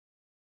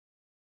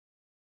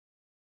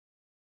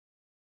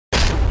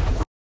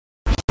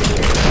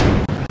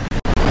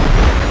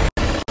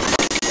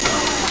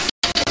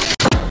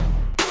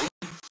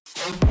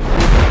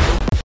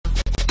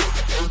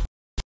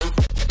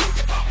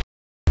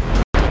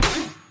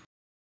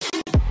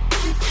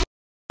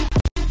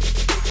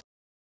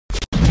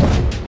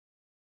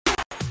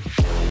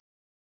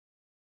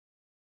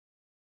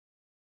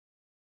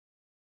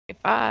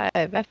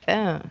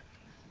FM.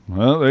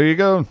 Well, there you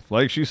go.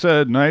 Like she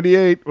said,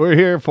 98. We're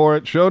here for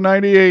it. Show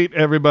 98,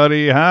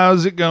 everybody.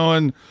 How's it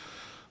going?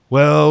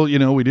 Well,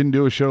 we didn't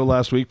do a show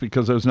last week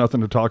because there's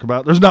nothing to talk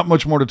about. There's not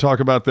much more to talk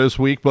about this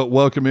week, but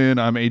welcome in.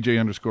 I'm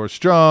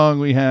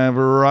AJ_Strong. We have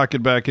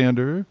Rocket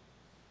Backender.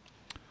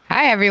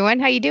 Hi, everyone.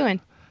 How you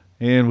doing?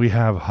 And we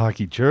have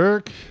Hockey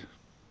Jerk.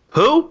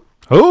 Who?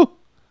 Who?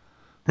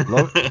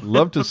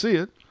 Love to see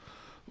it.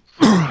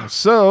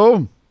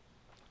 So,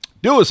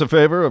 do us a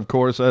favor, of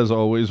course, as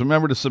always.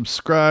 Remember to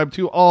subscribe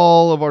to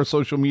all of our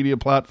social media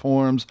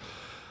platforms.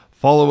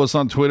 Follow us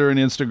on Twitter and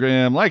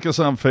Instagram. Like us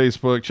on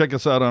Facebook. Check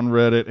us out on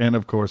Reddit. And,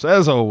 of course,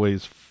 as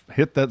always,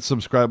 hit that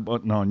subscribe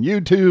button on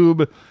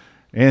YouTube.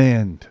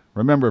 And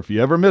remember, if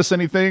you ever miss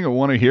anything or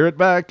want to hear it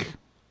back,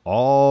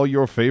 all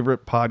your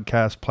favorite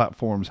podcast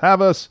platforms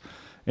have us.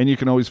 And you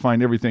can always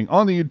find everything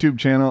on the YouTube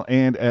channel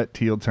and at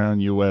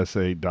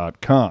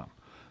tealtownusa.com.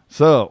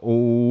 So,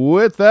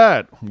 with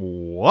that,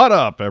 what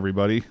up,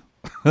 everybody?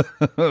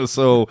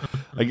 So,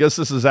 I guess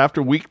this is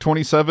after week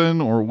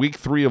 27 or week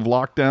 3 of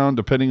lockdown,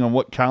 depending on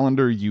what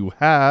calendar you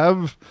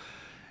have.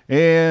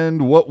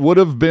 And what would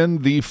have been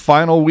the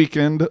final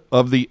weekend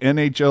of the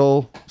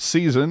NHL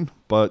season.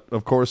 But,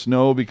 of course,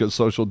 no, because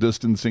social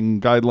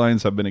distancing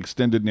guidelines have been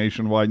extended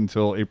nationwide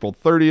until April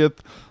 30th.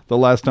 The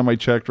last time I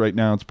checked, right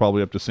now, it's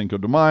probably up to Cinco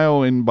de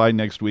Mayo. And by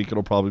next week,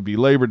 it'll probably be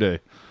Labor Day.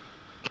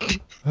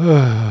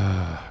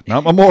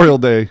 Not Memorial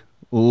Day,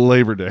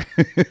 Labor Day.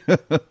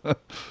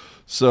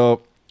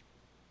 So,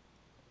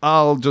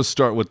 I'll just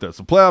start with this.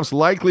 The playoffs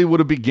likely would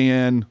have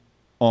began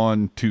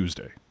on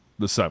Tuesday,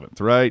 the 7th,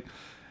 right?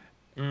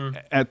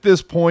 At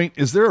this point,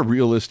 is there a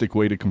realistic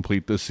way to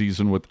complete this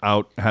season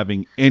without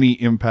having any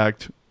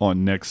impact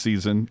on next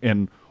season?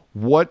 And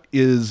what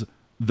is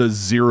the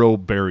zero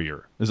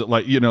barrier? Is it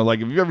like, like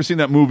if you've ever seen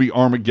that movie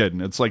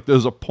Armageddon, it's like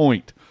there's a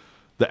point.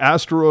 The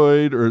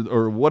asteroid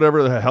or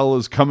whatever the hell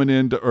is coming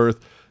into Earth,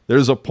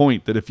 there's a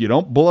point that if you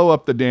don't blow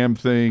up the damn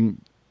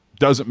thing,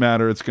 doesn't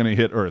matter, it's going to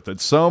hit Earth.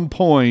 At some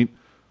point,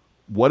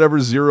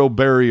 whatever zero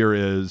barrier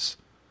is,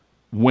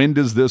 when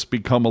does this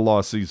become a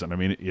lost season? I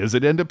mean, is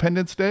it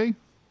Independence Day?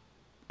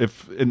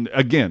 And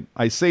again,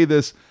 I say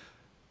this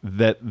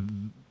that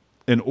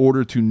in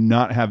order to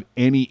not have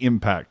any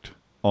impact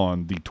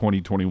on the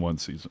 2021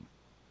 season.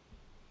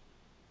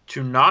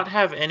 To not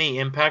have any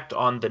impact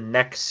on the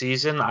next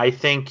season, I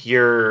think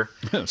you're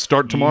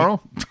start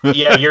tomorrow.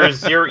 your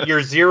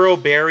zero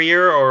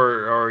barrier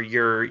or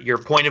your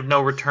point of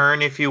no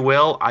return, if you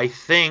will. I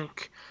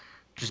think,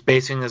 just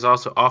basing this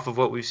also off of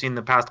what we've seen in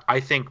the past, I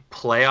think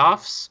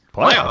playoffs.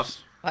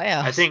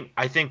 I think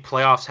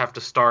playoffs have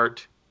to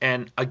start.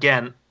 And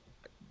again,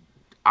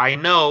 I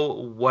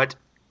know what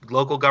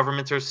local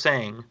governments are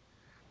saying.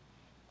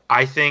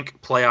 I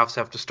think playoffs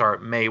have to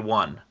start May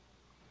 1.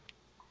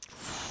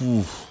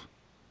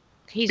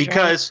 He's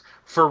because right.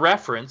 For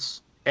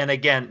reference, and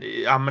again,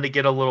 I'm going to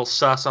get a little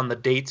sus on the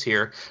dates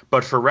here,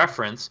 but for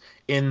reference,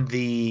 in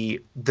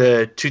the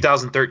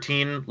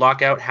 2013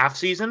 lockout half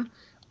season,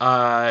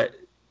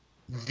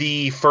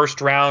 the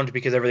first round,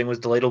 because everything was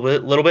delayed a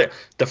little bit,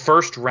 the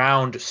first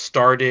round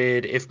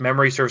started, if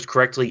memory serves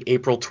correctly,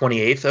 April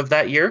 28th of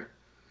that year.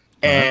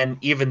 And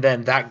even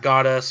then, that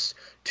got us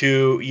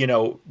to,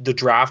 the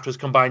draft was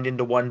combined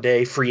into one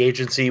day. Free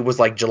agency was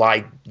like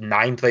July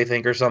 9th, I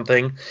think, or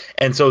something.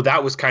 And so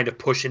that was kind of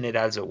pushing it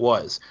as it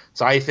was.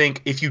 So I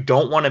think if you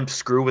don't want to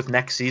screw with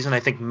next season,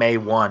 I think May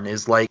 1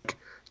 is like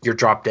your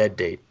drop dead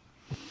date.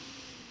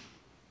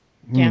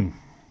 Yeah.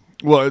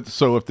 Well,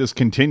 so if this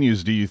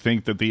continues, do you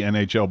think that the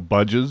NHL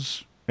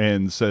budges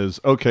and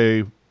says,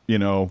 okay,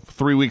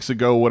 3 weeks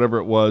ago, whatever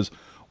it was,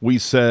 we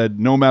said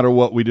no matter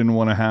what, we didn't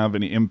want to have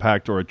any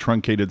impact or a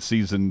truncated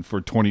season for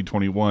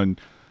 2021.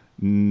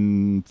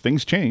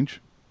 Things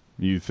change.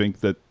 You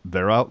think that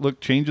their outlook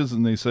changes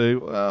and they say,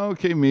 well,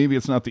 okay, maybe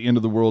it's not the end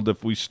of the world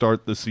if we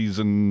start the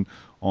season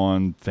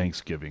on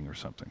Thanksgiving or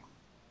something.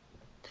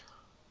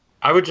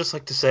 I would just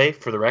like to say,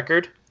 for the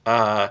record,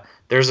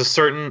 there's a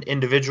certain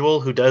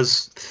individual who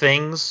does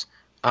things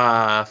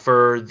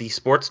for the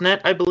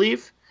Sportsnet, I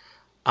believe.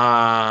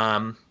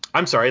 I'm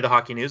sorry, the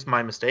Hockey News,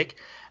 my mistake.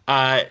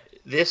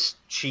 This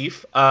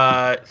chief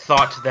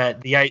thought that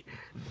the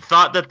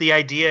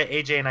idea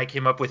AJ and I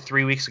came up with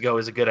 3 weeks ago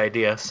is a good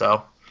idea.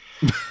 So,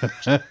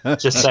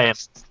 just saying.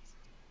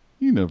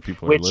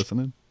 People are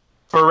listening.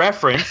 For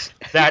reference,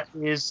 that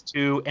is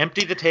to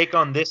empty the take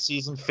on this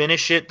season,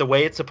 finish it the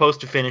way it's supposed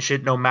to finish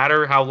it, no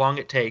matter how long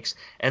it takes,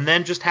 and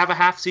then just have a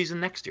half season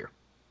next year.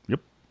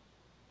 Yep.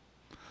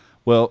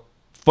 Well,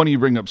 funny you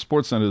bring up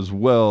Sportsnet as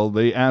well.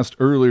 They asked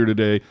earlier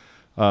today,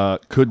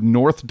 could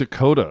North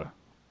Dakota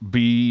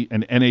be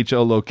an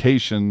NHL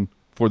location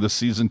for the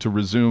season to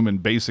resume,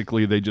 and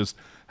basically they just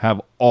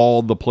have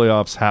all the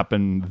playoffs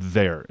happen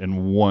there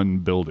in one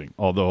building.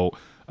 Although,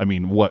 I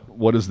mean,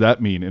 what does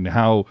that mean? And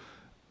how,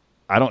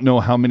 I don't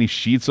know how many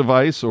sheets of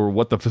ice or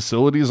what the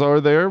facilities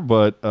are there,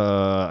 but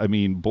I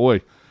mean,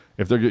 boy,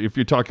 if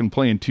you're talking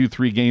playing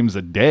 2-3 games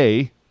a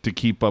day to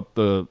keep up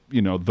the,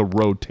 the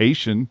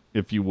rotation,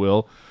 if you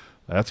will,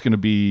 That's going to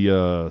be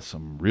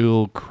some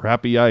real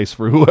crappy ice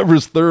for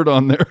whoever's third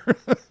on there.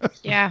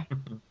 Yeah.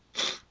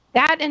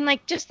 That and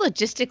like just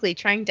logistically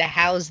trying to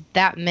house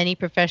that many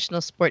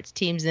professional sports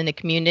teams in a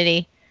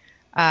community.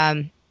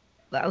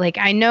 Like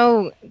I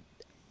know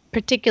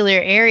particular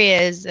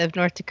areas of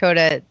North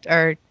Dakota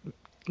are,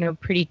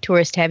 pretty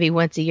tourist heavy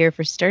once a year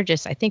for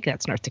Sturgis. I think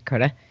that's North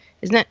Dakota,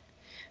 isn't it?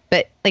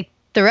 But like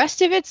the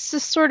rest of it's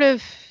just sort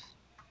of,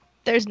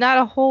 there's not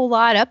a whole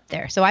lot up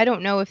there. So I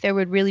don't know if there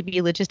would really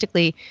be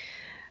logistically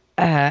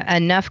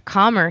enough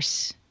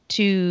commerce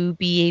to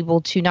be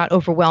able to not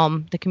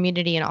overwhelm the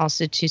community and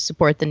also to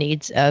support the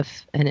needs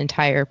of an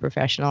entire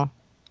professional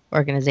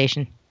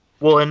organization.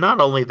 Well, and not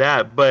only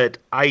that, but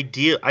I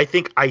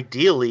think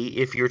ideally,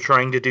 if you're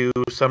trying to do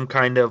some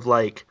kind of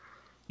like,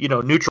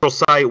 neutral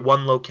site,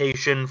 one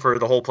location for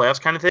the whole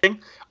playoffs kind of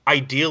thing,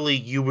 ideally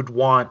you would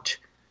want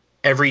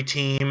every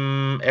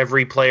team,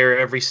 every player,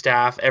 every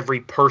staff,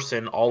 every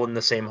person all in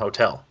the same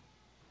hotel.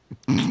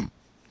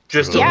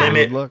 Just to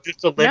limit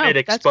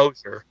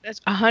exposure.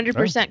 That's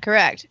 100%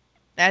 correct.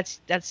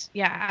 That's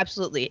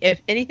absolutely.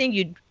 If anything,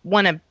 you'd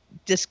want to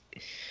just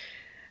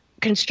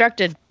construct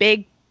a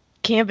big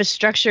canvas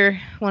structure,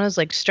 one of those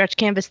like stretch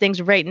canvas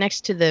things right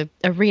next to the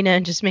arena,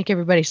 and just make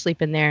everybody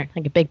sleep in there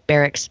like a big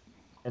barracks.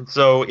 And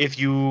so if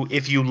you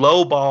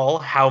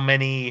lowball how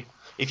many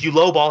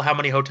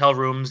hotel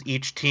rooms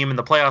each team in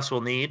the playoffs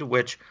will need,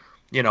 which,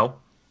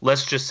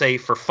 let's just say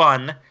for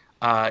fun,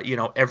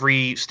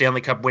 every Stanley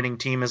Cup winning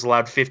team is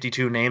allowed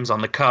 52 names on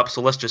the cup. So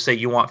let's just say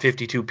you want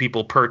 52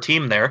 people per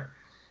team there.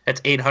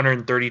 That's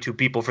 832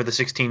 people for the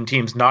 16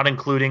 teams, not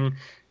including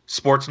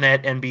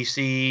Sportsnet,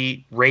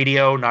 NBC,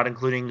 radio, not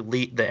including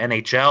the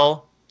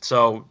NHL.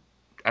 So,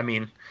 I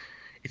mean,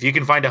 if you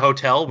can find a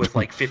hotel with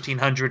like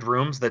 1,500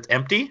 rooms that's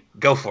empty,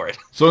 go for it.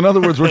 So in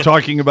other words, we're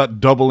talking about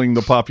doubling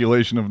the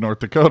population of North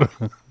Dakota.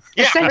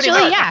 Yeah,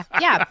 essentially,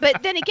 yeah.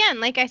 But then again,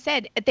 like I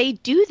said, they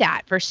do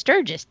that for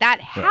Sturgis.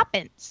 That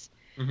happens.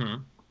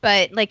 Mm-hmm.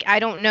 But like, I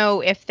don't know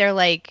if they're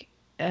like,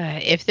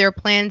 if their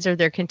plans or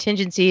their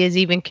contingency is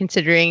even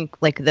considering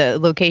like the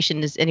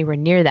location is anywhere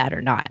near that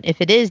or not.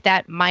 If it is,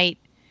 they might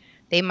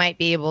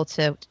be able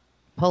to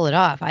pull it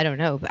off. I don't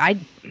know. But I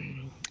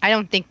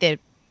don't think that.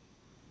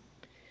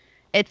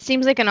 It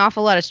seems like an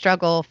awful lot of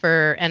struggle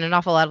and an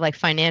awful lot of like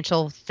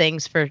financial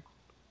things for.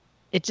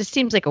 It just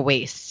seems like a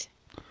waste.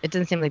 It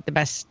doesn't seem like the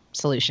best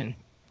solution.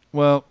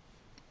 Well,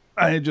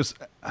 I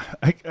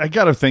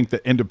got to think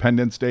that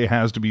Independence Day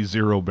has to be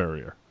zero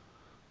barrier.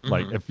 Mm-hmm.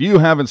 Like if you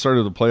haven't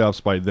started the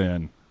playoffs by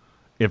then,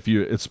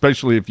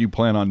 especially if you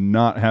plan on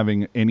not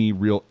having any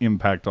real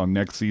impact on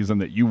next season,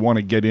 that you want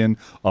to get in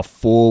a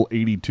full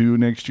 82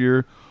 next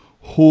year,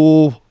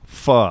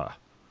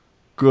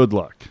 good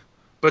luck.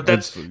 But the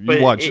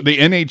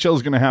NHL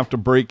is going to have to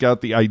break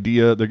out the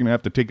idea. They're going to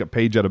have to take a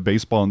page out of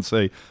baseball and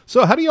say,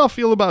 so how do y'all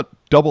feel about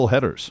double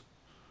headers?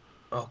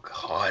 Oh,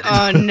 God.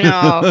 Oh,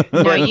 no.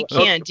 No, you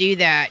can't do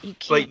that. You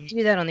can't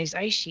do that on these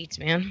ice sheets,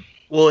 man.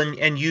 Well,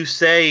 and you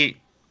say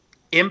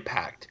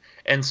impact.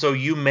 And so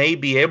you may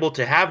be able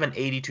to have an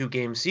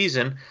 82-game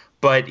season,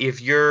 but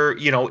if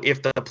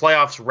if the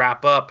playoffs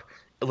wrap up,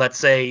 let's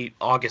say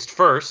August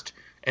 1st,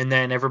 and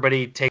then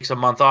everybody takes a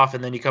month off,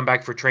 and then you come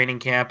back for training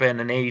camp and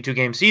an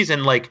 82-game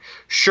season, like,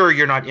 sure,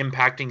 you're not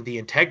impacting the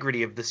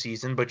integrity of the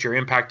season, but you're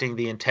impacting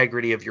the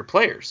integrity of your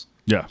players.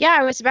 Yeah. Yeah,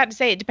 I was about to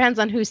say, it depends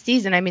on whose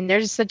season. I mean,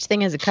 there's such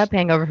thing as a cup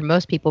hangover for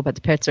most people, but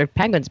the Pittsburgh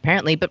Penguins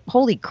apparently. But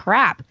holy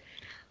crap.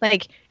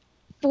 Like,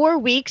 4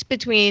 weeks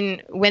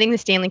between winning the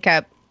Stanley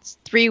Cup,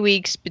 3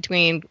 weeks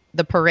between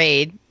the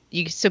parade.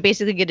 You so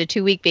basically get a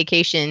 2-week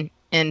vacation,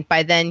 and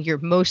by then you're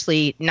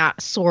mostly not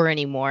sore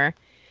anymore.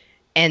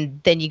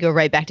 And then you go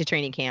right back to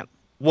training camp.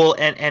 Well,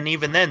 and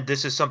even then,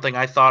 this is something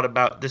I thought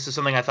about.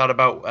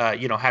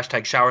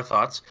 Hashtag shower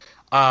thoughts.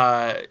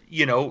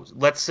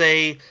 Let's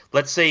say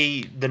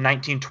the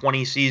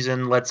 1920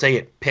 season, let's say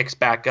it picks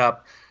back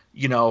up,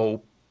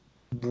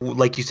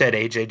 like you said,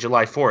 AJ,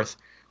 July 4th.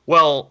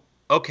 Well,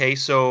 okay,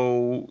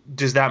 so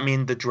does that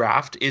mean the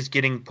draft is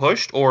getting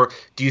pushed, or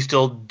do you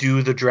still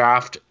do the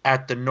draft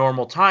at the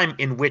normal time,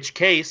 in which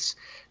case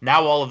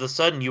now all of a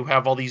sudden you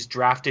have all these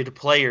drafted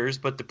players,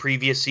 but the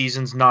previous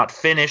season's not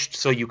finished,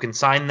 so you can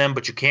sign them,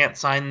 but you can't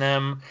sign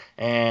them,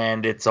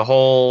 and it's a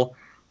whole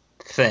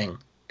thing.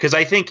 Because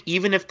I think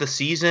even if the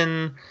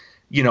season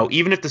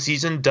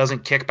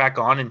doesn't kick back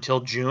on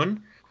until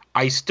June,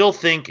 I still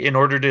think in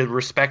order to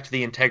respect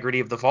the integrity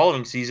of the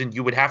following season,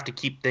 you would have to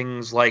keep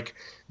things like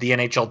the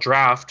NHL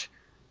draft,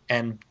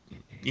 and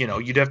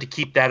you'd have to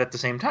keep that at the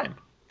same time.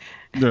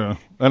 Yeah,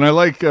 and I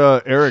like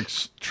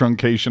Eric's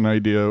truncation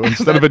idea.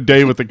 Instead of a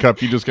day with the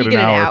cup, you just get an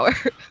hour.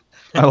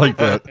 I like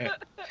that.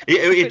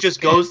 It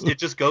just goes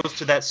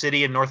to that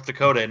city in North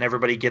Dakota, and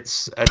everybody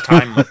gets a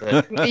time with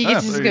it. You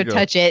can just go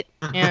touch it.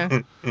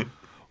 Yeah.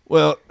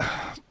 Well,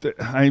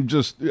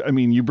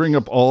 you bring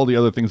up all the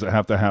other things that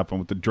have to happen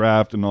with the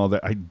draft and all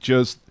that. I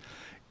just,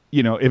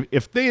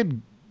 if they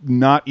had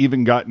not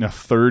even gotten a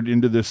third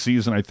into this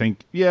season, I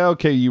think, yeah,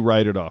 okay, you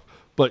write it off.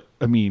 But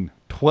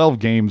 12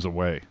 games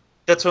away.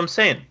 That's what I'm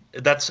saying.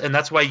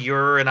 that's why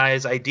your and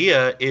I's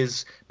idea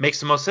makes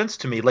the most sense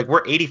to me. Like,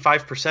 we're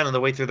 85% of the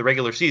way through the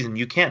regular season.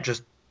 You can't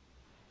just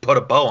put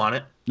a bow on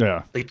it.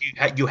 Yeah. Like,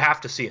 you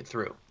have to see it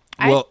through.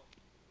 Well,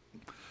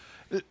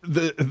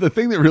 the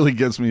thing that really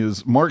gets me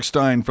is Mark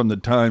Stein from the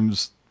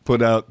Times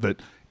put out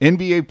that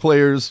NBA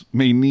players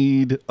may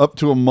need up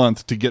to a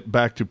month to get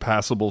back to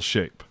passable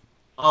shape.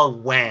 Oh,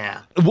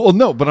 wow. Well,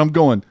 no, but I'm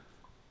going,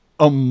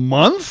 a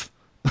month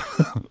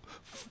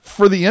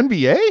for the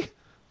NBA?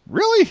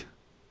 Really?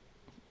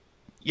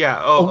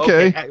 Yeah. Oh,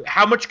 Okay. okay.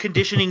 How much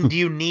conditioning do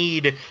you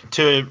need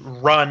to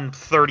run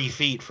 30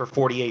 feet for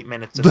 48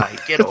 minutes a night?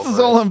 Get over This is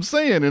it. all I'm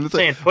saying. And it's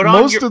Saying, like, put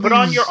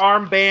on your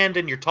armband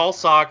and your tall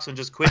socks and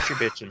just quit your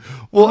bitching.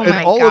 Well, Oh and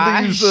my all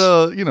of these,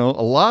 gosh.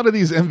 a lot of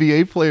these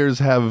NBA players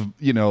have,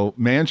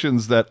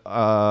 mansions that,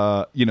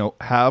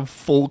 have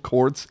full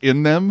courts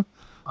in them.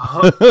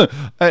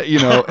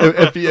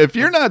 If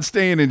you're not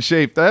staying in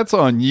shape, that's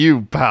on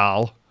you,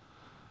 pal.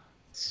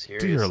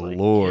 Seriously,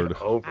 Lord.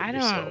 get over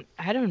yourself.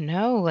 I don't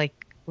know. Like,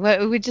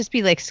 what it would just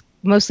be like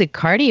mostly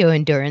cardio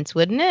endurance,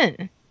 wouldn't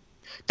it?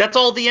 That's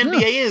all the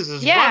NBA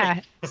is Yeah.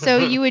 running. So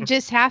you would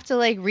just have to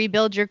like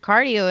rebuild your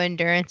cardio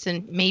endurance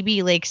and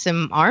maybe like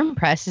some arm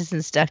presses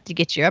and stuff to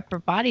get your upper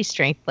body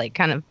strength like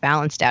kind of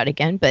balanced out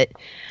again. But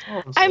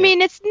I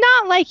mean, it's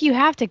not like you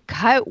have to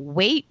cut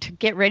weight to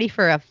get ready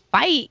for a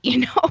fight,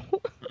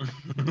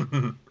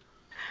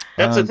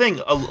 That's the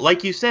thing.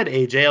 Like you said,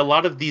 AJ, a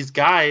lot of these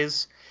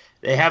guys,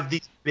 they have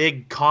these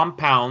big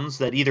compounds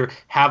that either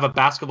have a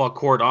basketball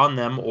court on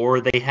them or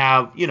they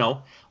have,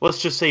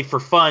 let's just say for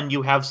fun,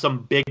 you have some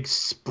big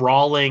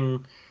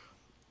sprawling,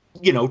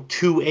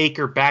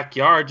 2-acre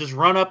backyard. Just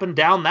run up and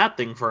down that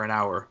thing for an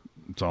hour.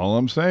 That's all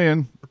I'm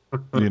saying.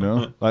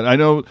 I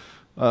know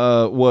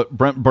what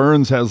Brent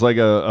Burns has like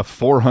a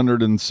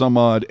 400 and some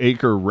odd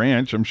acre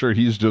ranch. I'm sure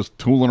he's just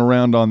tooling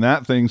around on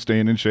that thing,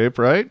 staying in shape,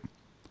 right?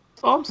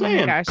 That's all I'm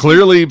saying. Gosh,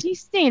 Clearly,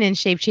 he's staying in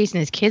shape chasing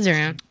his kids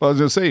around. I was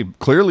going to say,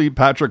 clearly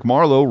Patrick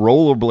Marlowe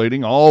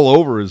rollerblading all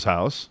over his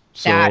house.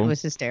 So, That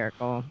was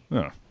hysterical.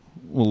 yeah.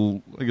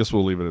 Well, I guess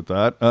we'll leave it at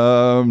that.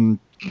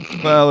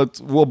 Well,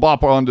 we'll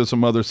bop on to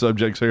some other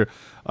subjects here.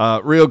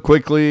 Real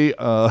quickly,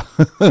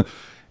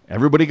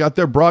 everybody got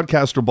their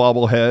broadcaster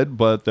bobblehead,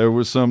 but there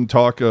was some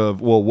talk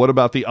of, well, what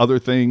about the other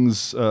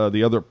things,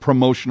 the other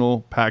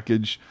promotional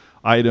package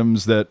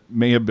items that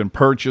may have been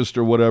purchased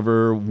or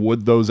whatever?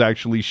 Would those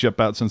actually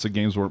ship out since the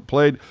games weren't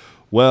played?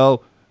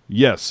 Well,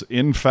 yes.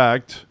 In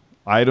fact,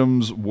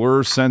 items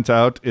were sent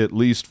out at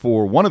least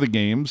for one of the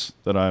games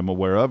that I'm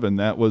aware of, and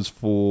that was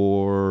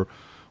for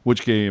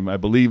which game? I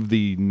believe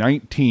the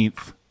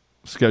 19th,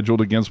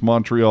 scheduled against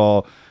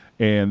Montreal,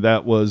 and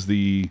that was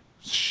the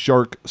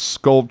shark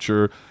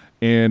sculpture,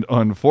 and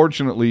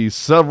unfortunately,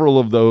 several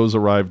of those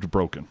arrived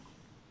broken.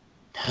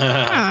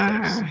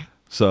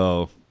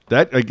 So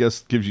that, I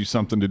guess, gives you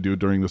something to do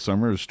during the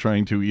summer, is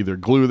trying to either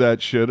glue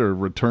that shit or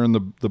return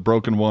the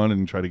broken one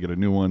and try to get a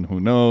new one. Who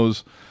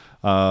knows?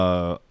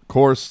 Of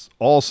course,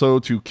 also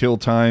to kill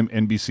time,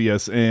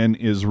 NBCSN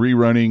is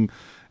rerunning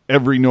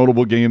every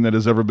notable game that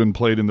has ever been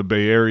played in the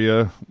Bay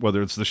Area,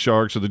 whether it's the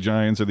Sharks or the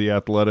Giants or the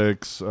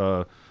Athletics.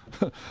 Not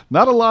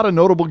a lot of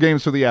notable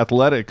games for the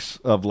Athletics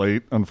of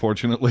late,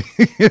 unfortunately,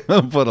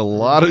 but a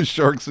lot of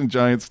Sharks and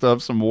Giants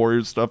stuff, some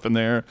Warriors stuff in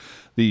there.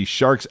 The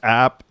Sharks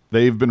app,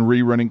 they've been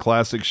rerunning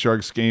classic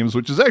Sharks games,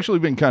 which has actually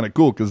been kind of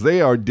cool because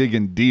they are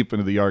digging deep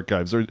into the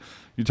archives.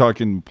 You're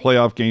talking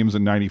playoff games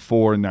in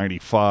 94 and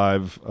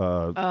 95.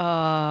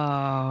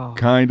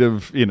 Kind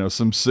of,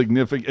 some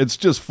significant. It's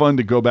just fun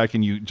to go back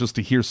and just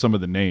to hear some of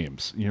the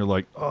names. And you're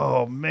like,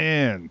 oh,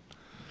 man.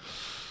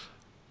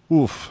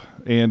 Oof.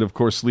 And, of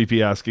course,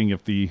 Sleepy asking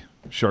if the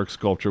shark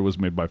sculpture was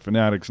made by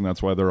Fanatics, and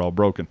that's why they're all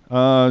broken.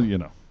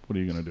 What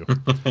are you going to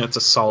do? That's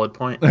a solid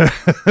point.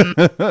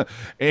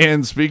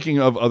 And speaking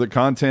of other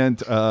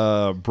content,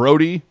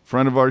 Brody,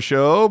 friend of our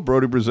show,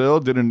 Brody Brazil,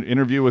 did an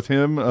interview with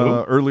him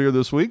earlier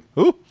this week.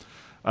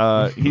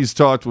 He's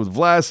talked with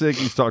Vlasic.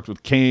 He's talked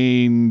with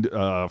Kane,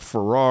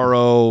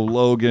 Ferraro,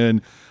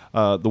 Logan.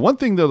 The one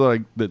thing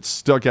that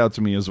stuck out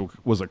to me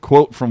was a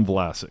quote from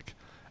Vlasic.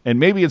 And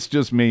maybe it's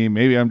just me.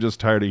 Maybe I'm just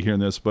tired of hearing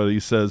this. But he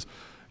says,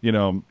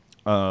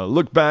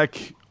 look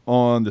back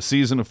on the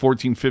season of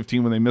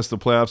 14-15 when they missed the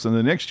playoffs, and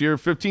the next year,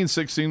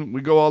 15-16, we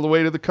go all the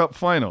way to the Cup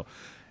final.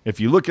 If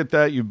you look at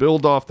that, you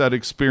build off that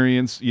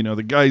experience.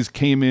 The guys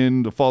came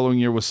in the following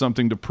year with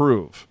something to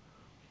prove.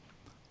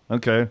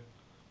 Okay.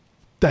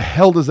 The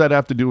hell does that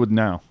have to do with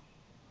now?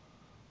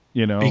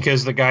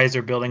 Because the guys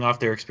are building off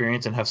their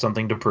experience and have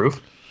something to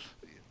prove.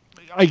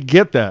 I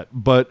get that,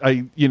 but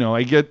I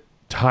get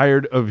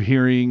tired of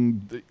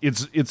hearing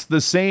it's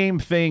the same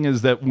thing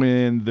as that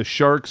when the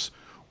Sharks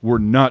were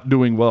not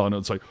doing well, and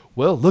it's like,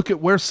 well, look at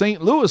where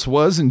St. Louis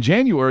was in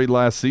January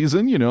last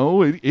season.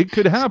 It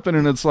could happen,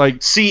 and it's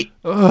like, see,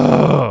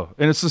 and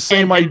it's the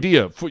same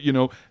idea.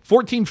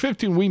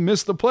 14-15, we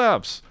missed the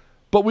playoffs,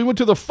 but we went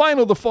to the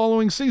final the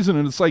following season,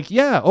 and it's like,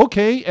 yeah,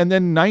 okay, and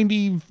then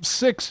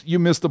 96, you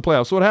missed the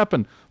playoffs. What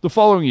happened the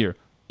following year?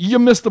 you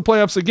miss the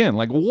playoffs again.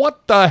 Like,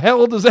 what the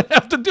hell does that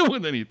have to do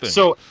with anything?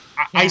 So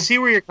I see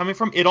where you're coming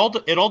from. It all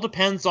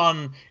depends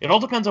on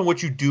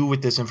what you do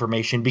with this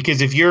information.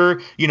 Because if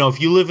if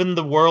you live in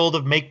the world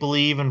of make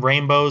believe and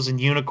rainbows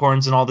and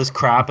unicorns and all this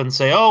crap, and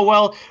say, oh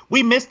well,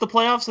 we missed the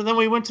playoffs and then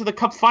we went to the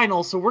Cup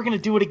final, so we're gonna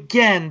do it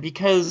again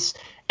because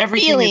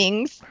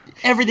everything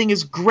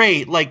is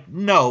great. Like,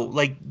 no,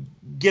 like,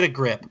 get a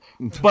grip.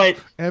 But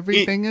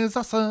everything is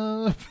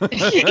awesome. But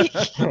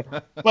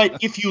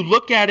if you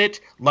look at it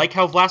like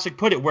how Vlasic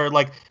put it, where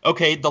like,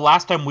 okay, the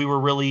last time we were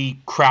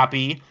really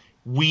crappy,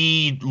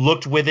 we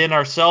looked within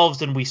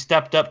ourselves and we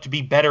stepped up to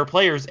be better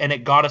players, and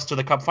it got us to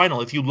the Cup final.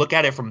 If you look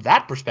at it from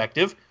that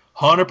perspective,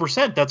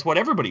 100%, that's what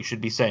everybody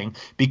should be saying.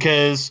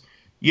 Because,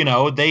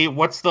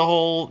 what's the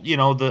whole,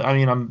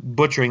 I'm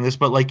butchering this,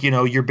 but like,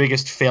 your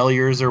biggest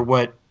failures are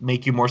what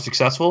make you more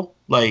successful.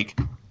 Like,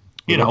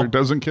 Whatever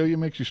doesn't kill you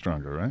makes you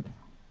stronger, right?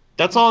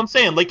 That's all I'm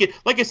saying. Like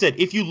I said,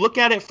 if you look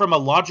at it from a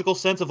logical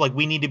sense of like,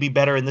 we need to be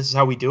better and this is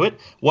how we do it,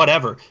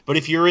 whatever. But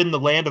if you're in the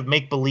land of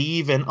make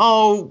believe and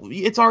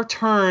it's our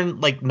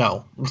turn, like,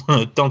 no,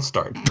 don't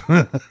start.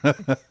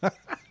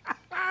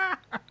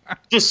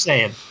 Just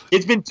saying.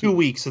 It's been 2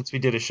 weeks since we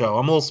did a show.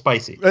 I'm a little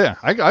spicy. Yeah,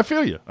 I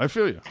feel you.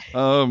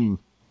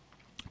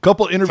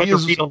 Couple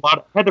interviews.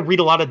 I had to read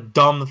a lot of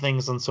dumb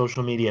things on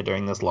social media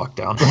during this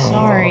lockdown.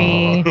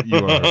 Sorry.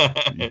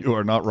 You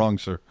are not wrong,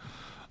 sir.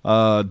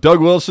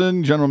 Doug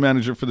Wilson, general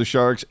manager for the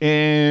Sharks,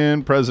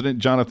 and President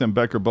Jonathan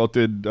Becker both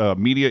did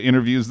media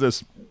interviews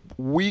this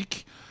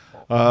week.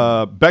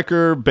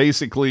 Becker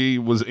basically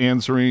was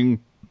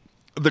answering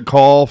the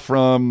call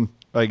from,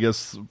 I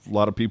guess a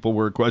lot of people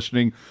were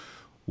questioning,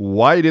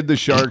 why did the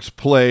Sharks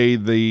play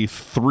the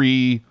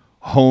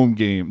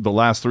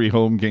last three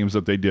home games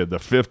that they did, the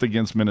 5th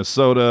against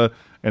Minnesota,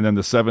 and then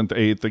the 7th,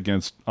 8th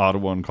against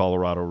Ottawa and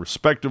Colorado,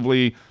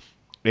 respectively.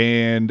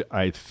 And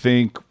I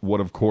think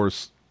what, of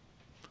course,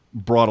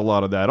 brought a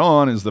lot of that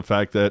on is the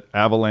fact that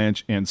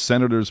Avalanche and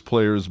Senators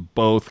players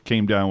both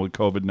came down with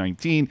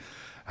COVID-19.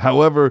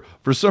 However,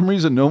 for some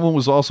reason, no one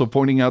was also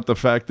pointing out the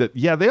fact that,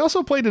 they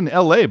also played in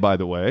LA, by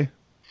the way.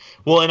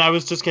 Well, and I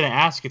was just going to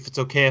ask if it's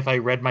okay if I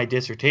read my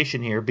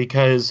dissertation here,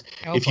 because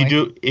if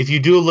you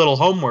do a little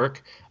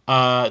homework,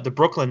 the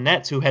Brooklyn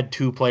Nets, who had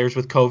 2 players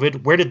with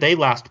COVID, where did they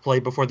last play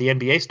before the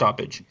NBA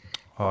stoppage?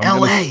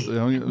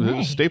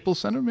 LA. Staples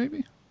Center,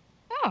 maybe?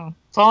 Oh.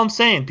 That's all I'm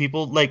saying,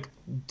 people. Like,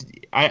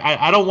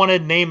 I don't want to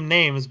name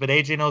names, but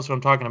AJ knows what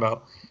I'm talking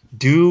about.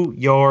 Do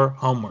your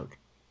homework.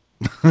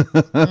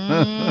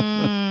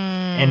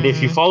 And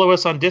if you follow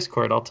us on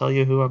Discord, I'll tell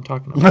you who I'm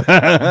talking about.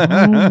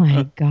 Oh,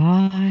 my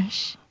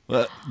gosh.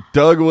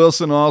 Doug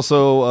Wilson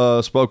also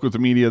spoke with the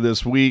media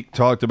this week,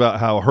 talked about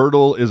how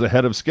Hertl is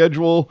ahead of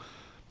schedule.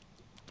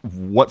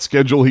 What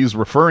schedule he's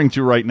referring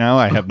to right now,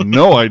 I have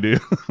no idea.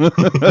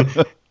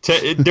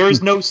 There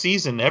is no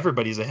season.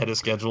 Everybody's ahead of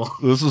schedule.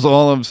 This is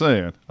all I'm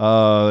saying.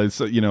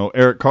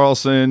 Erik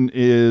Karlsson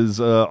is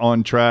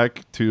on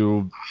track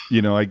to,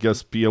 I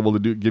guess, be able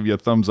to give you a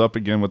thumbs up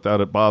again without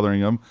it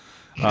bothering him.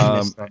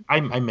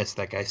 I miss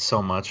that guy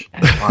so much.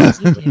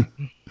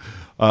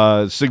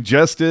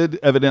 Suggested,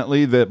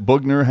 evidently, that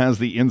Bugner has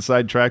the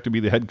inside track to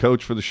be the head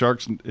coach for the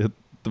Sharks at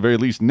the very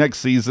least next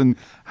season.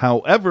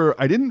 However,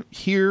 I didn't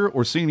hear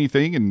or see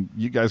anything, and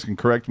you guys can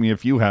correct me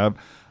if you have.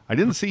 I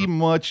didn't see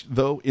much,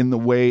 though, in the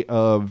way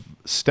of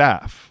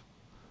staff.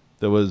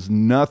 There was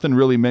nothing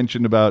really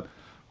mentioned about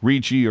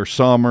Ricci or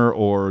Sommer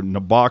or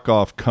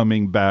Nabokov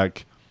coming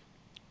back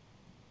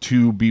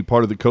to be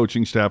part of the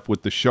coaching staff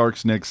with the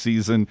Sharks next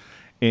season.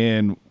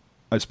 And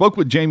I spoke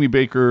with Jamie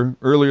Baker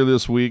earlier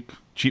this week.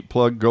 Cheap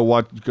plug.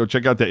 Go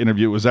check out that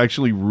interview. It was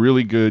actually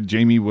really good.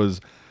 Jamie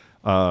was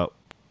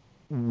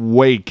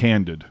way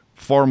candid,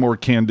 far more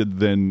candid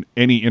than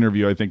any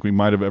interview I think we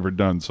might have ever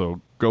done. So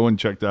go and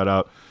check that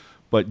out.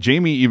 But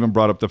Jamie even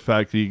brought up the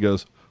fact that he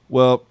goes,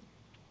 well,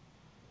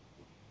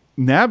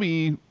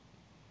 Nabby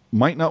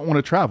might not want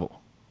to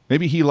travel.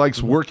 Maybe he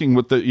likes working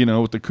with the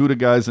CUDA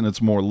guys, and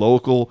it's more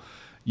local.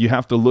 You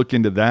have to look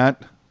into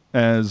that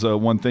as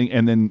one thing.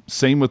 And then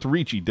same with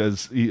Ricci.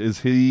 Is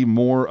he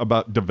more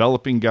about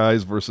developing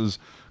guys versus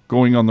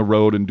going on the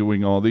road and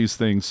doing all these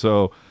things?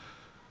 So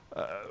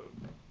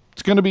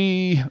it's going to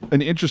be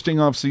an interesting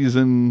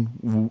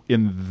offseason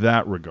in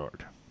that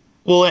regard.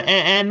 Well,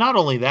 and not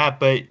only that,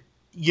 but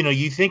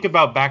you think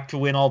about back to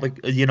when all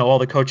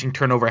the coaching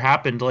turnover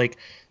happened. Like,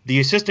 the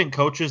assistant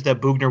coaches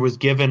that Bugner was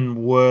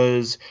given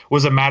was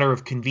a matter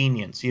of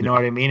convenience. You know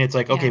what I mean? It's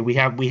like, okay, we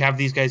have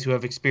these guys who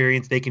have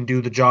experience, they can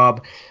do the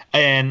job.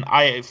 And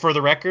for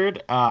the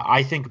record,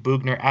 I think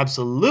Bugner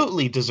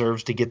absolutely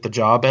deserves to get the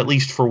job, at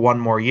least for one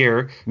more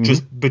year,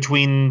 just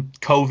between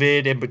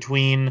COVID and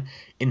between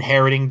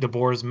inheriting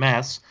DeBoer's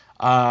mess.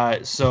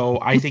 So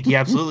I think he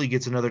absolutely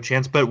gets another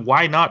chance. But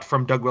why not,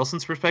 from Doug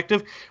Wilson's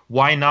perspective,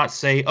 why not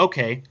say,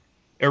 okay,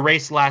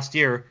 erase last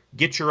year,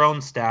 get your own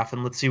staff,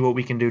 and let's see what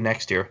we can do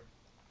next year?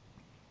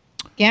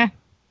 Yeah.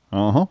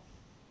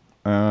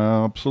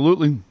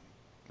 Absolutely.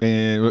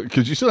 And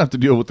because you still have to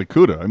deal with the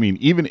CUDA. I mean,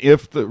 even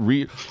if the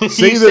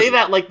say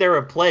that like they're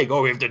a plague.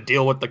 Oh, we have to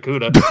deal with the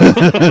CUDA.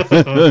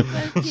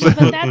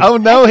 Oh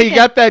no, he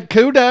got that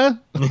CUDA.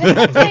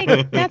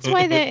 That's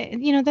why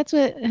that's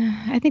what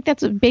I think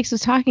that's what Bakes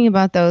was talking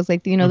about. Those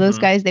those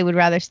guys, they would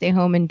rather stay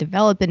home and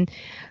develop, and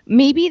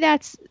maybe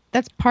that's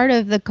part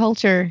of the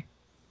culture.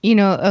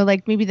 Or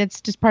like maybe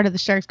that's just part of the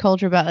Sharks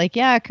culture about like,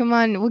 yeah, come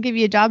on, we'll give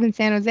you a job in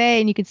San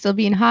Jose and you can still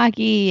be in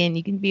hockey and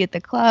you can be at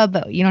the club,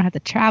 but you don't have to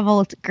travel.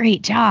 It's a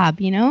great job,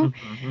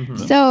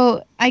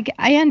 So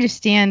I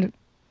understand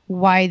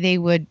why they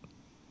would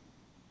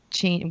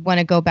want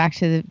to go back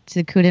to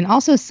CUDA. And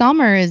also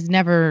Sommer is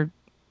never,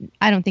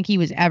 I don't think he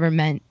was ever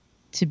meant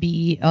to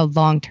be a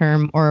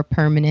long-term or a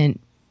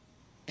permanent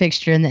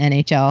fixture in the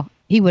NHL.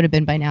 He would have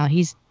been by now.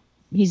 He's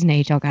an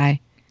AHL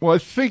guy. Well, I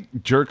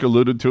think Jerk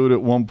alluded to it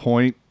at one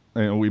point,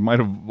 and we might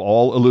have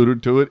all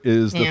alluded to it,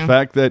 is the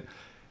fact that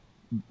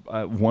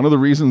one of the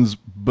reasons,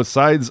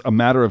 besides a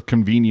matter of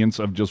convenience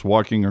of just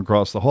walking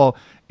across the hall,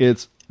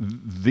 it's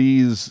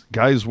these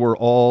guys were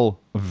all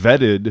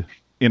vetted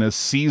in a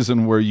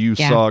season where you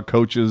saw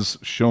coaches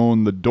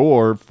shown the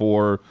door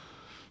for,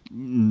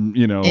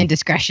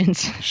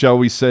 indiscretions. Shall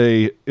we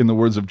say, in the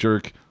words of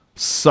Jerk,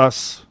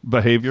 sus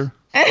behavior.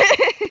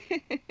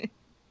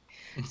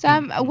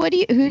 So, who do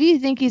you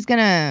think he's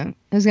gonna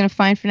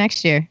find for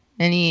next year?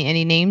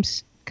 Any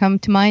names come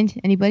to mind?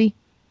 Anybody?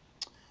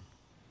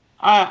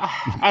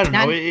 I don't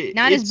know.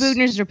 Not as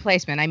Bugner's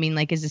replacement. I mean,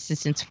 like his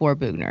assistants for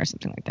Bugner or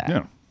something like that.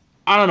 Yeah.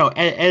 I don't know.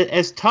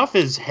 As tough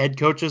as head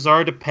coaches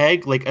are to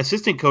peg, like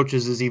assistant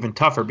coaches is even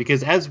tougher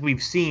because as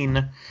we've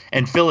seen,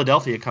 and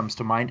Philadelphia comes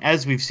to mind,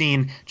 as we've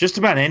seen, just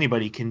about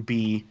anybody can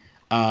be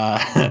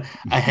a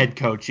head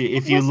coach.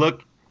 If you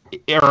look.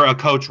 Or a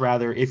coach,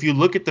 rather. If you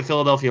look at the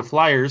Philadelphia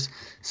Flyers,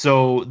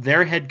 so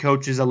their head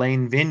coach is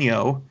Alain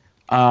Vigneault,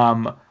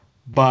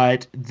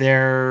 but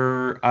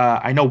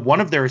I know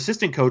one of their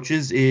assistant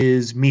coaches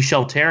is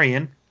Michel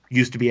Therrien,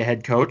 used to be a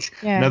head coach.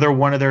 Yeah. Another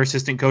one of their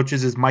assistant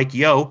coaches is Mike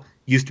Yeo,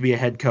 used to be a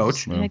head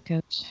coach. Head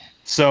coach.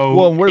 So,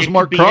 well, where's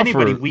Mark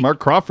Crawford? Mark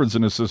Crawford's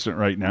an assistant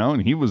right now,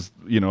 and he was,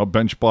 a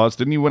bench boss.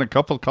 Didn't he win a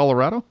cup of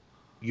Colorado?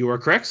 You are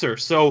correct, sir.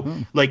 So,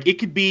 it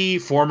could be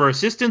former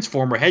assistants,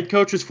 former head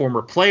coaches,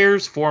 former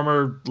players,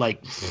 former, I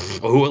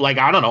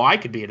don't know. I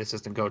could be an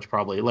assistant coach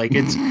probably.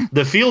 It's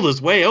the field is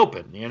way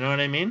open. You know what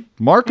I mean?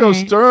 Marco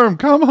Sturm,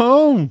 come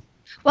home.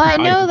 Well, I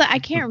know that I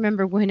can't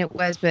remember when it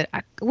was, but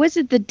was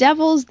it the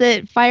Devils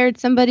that fired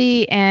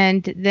somebody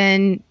and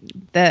then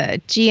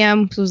the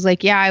GM was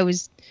like, yeah, I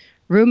was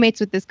roommates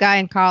with this guy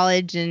in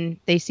college and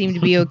they seem to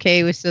be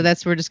okay with, so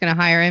we're just going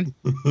to hire him.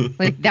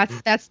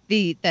 That's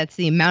the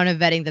amount of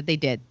vetting that they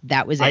did.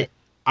 That was it.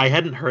 I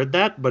hadn't heard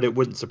that, but it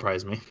wouldn't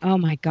surprise me. Oh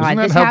my God.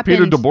 Isn't that how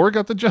Peter DeBoer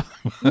got the job?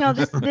 No,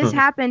 this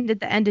happened at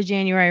the end of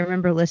January. I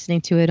remember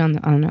listening to it on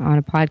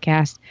a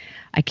podcast.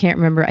 I can't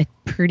remember. I'm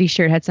pretty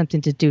sure it had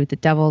something to do with the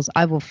Devils.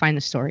 I will find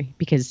the story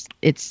because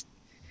was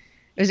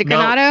it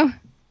Granato? No.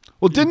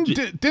 Well, didn't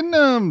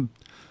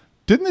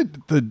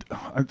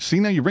see,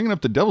 now you're bringing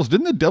up the Devils.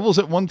 Didn't the Devils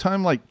at one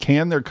time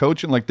can their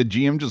coach and the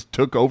GM just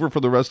took over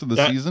for the rest of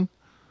the season?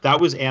 That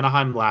was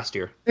Anaheim last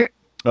year.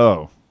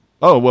 Oh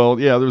well,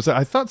 yeah.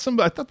 I thought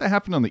that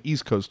happened on the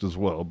East Coast as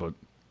well, but.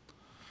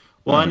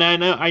 Well, and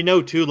I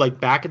know too.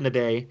 Back in the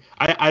day,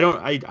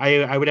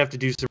 I would have to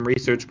do some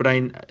research, but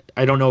I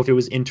don't know if it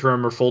was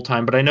interim or full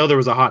time. But I know there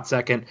was a hot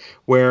second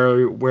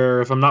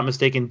where if I'm not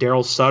mistaken,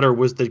 Daryl Sutter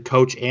was the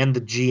coach and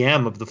the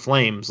GM of the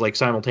Flames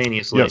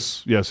simultaneously.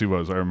 Yes, he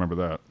was. I remember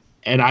that.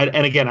 And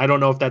again, I don't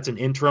know if that's an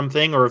interim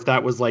thing or if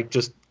that was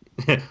just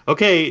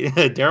okay,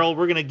 Daryl,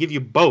 we're gonna give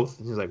you both.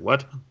 And he's like,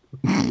 what?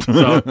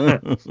 So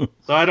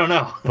I don't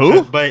know.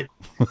 Who? But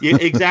yeah,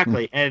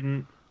 exactly,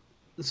 and.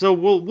 So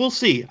we'll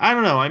see. I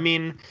don't know. I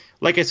mean,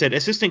 like I said,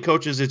 assistant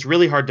coaches, it's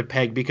really hard to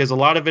peg because a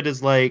lot of it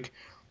is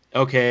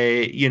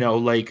okay,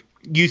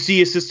 you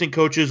see assistant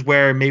coaches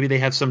where maybe they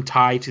have some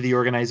tie to the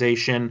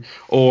organization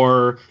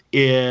or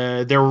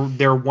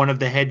they're one of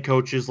the head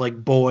coaches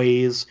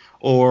boys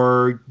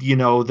or,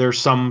 there's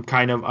some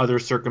kind of other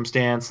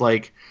circumstance.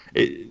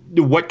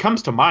 What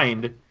comes to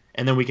mind,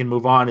 and then we can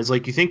move on, is you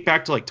think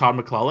back to Todd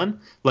McClellan,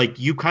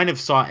 you kind of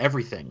saw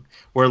everything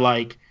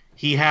where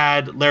he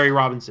had Larry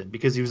Robinson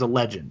because he was a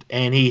legend,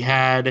 and he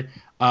had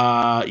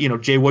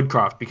Jay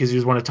Woodcroft because he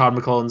was one of Todd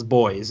McClellan's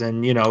boys,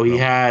 and he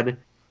had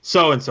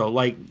so and so.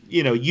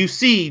 You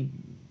see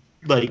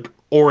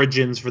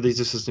origins for these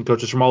assistant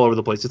coaches from all over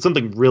the place. It's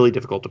something really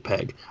difficult to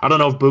peg. I don't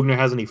know if Bugner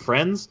has any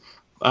friends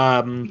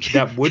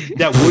that would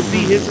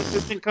be his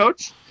assistant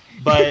coach,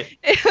 but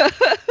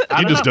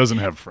he just doesn't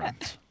have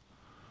friends.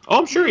 Oh,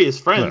 I'm sure he has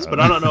friends, but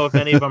I don't know if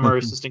any of them are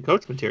assistant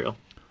coach material.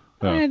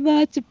 I have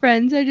lots of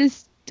friends. I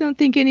just don't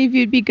think any of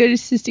you'd be good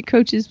assistant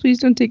coaches. Please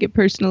don't take it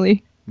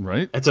personally.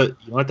 Right. That's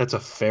a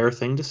fair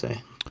thing to say.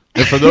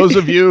 And for those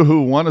of you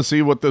who want to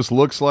see what this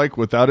looks like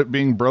without it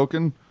being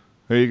broken,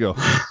 there you go.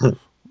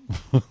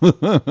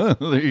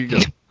 There you go.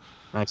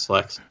 Nice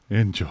flex.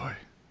 Enjoy.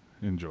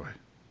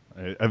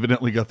 I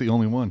evidently got the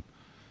only one.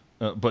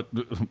 But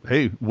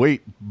hey,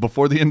 wait,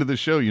 before the end of the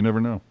show, you never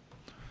know.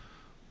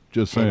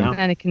 Just saying. It's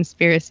not a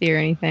conspiracy or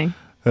anything.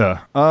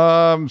 Yeah.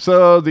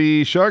 So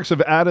the Sharks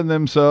have added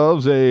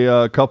themselves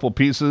a couple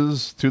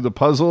pieces to the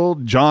puzzle.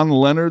 John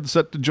Leonard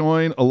set to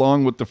join,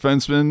 along with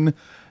defenseman.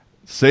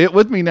 Say it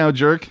with me now,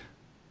 jerk.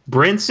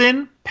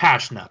 Brinson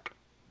Pasichnuk.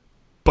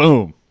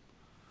 Boom.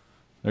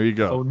 There you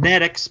go.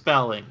 Phonetic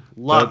spelling.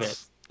 Love it.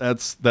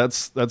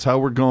 That's how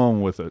we're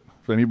going with it.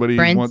 If anybody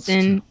wants to.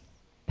 Brinson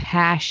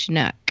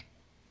Pasichnuk.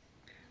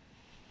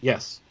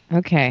 Yes.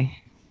 Okay.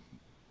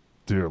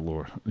 Dear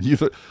Lord.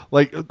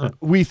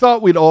 We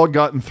thought we'd all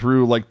gotten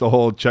through like the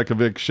whole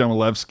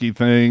Chekovic-Shemolevsky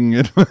thing.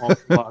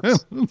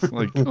 It's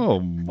like, oh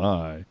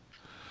my.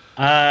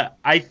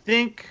 I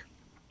think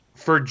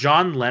for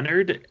John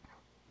Leonard,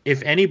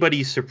 if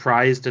anybody's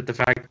surprised at the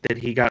fact that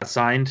he got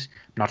signed,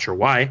 I'm not sure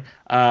why.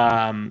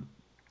 When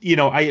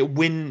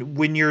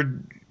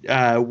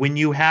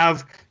you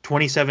have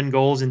 27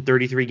 goals in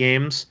 33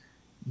 games,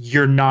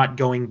 you're not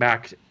going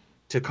back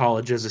to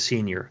college as a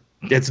senior.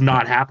 It's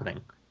not happening.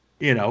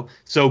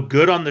 So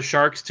good on the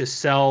Sharks to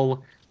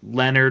sell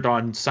Leonard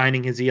on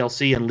signing his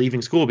ELC and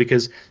leaving school,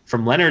 because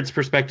from Leonard's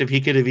perspective, he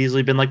could have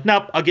easily been like,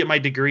 nope, I'll get my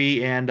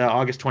degree, and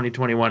August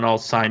 2021, I'll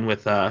sign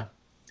with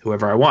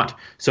whoever I want.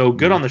 So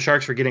good on the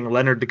Sharks for getting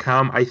Leonard to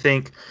come. I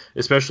think,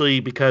 especially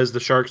because the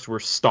Sharks were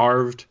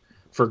starved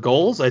for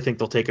goals, I think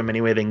they'll take him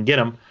any way they can get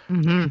him.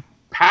 Mm-hmm.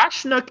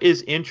 Pasichnuk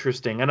is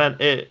interesting, and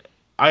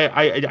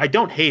I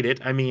don't hate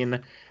it. I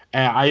mean,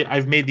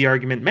 I've made the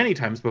argument many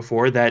times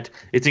before that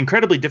it's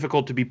incredibly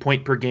difficult to be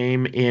point per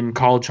game in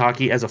college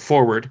hockey as a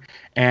forward,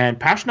 and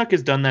Pasichnuk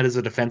has done that as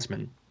a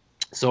defenseman.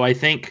 So I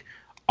think,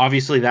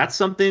 obviously, that's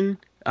something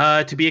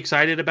to be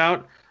excited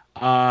about.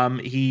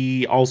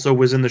 He also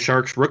was in the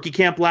Sharks rookie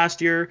camp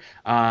last year,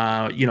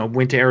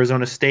 went to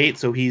Arizona State,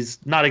 so he's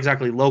not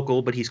exactly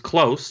local, but he's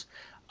close.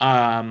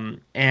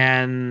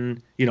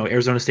 And,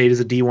 Arizona State is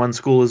a D1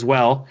 school as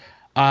well.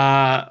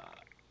 A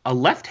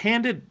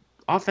left-handed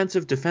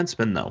offensive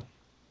defenseman, though.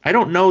 I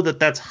don't know that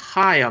that's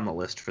high on the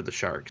list for the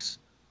Sharks.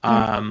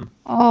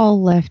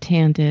 All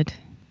left-handed.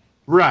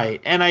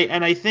 Right, and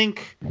I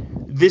think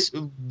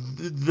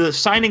the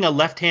signing a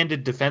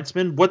left-handed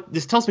defenseman,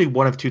 this tells me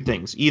one of two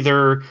things.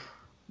 Either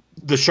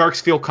the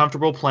Sharks feel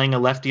comfortable playing a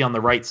lefty on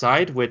the right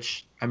side,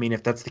 which, I mean,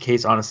 if that's the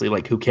case, honestly,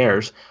 like, who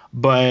cares?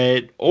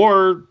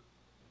 Or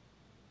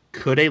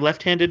could a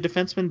left-handed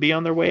defenseman be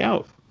on their way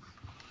out?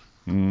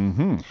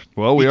 Mm-hmm.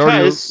 Well,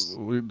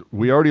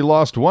 we already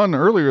lost one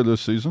earlier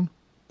this season.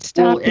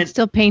 Stop! It's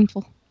still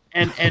painful.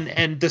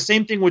 And the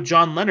same thing with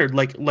John Leonard.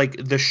 Like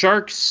the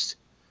Sharks,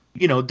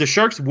 the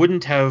Sharks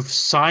wouldn't have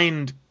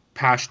signed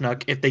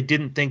Pasichnuk if they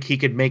didn't think he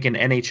could make an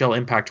NHL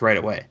impact right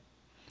away.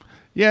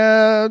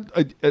 Yeah,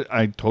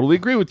 I totally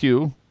agree with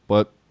you,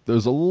 but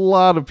there's a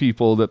lot of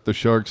people that the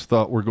Sharks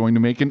thought were going to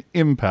make an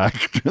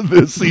impact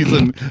this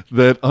season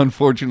that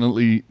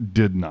unfortunately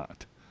did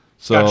not.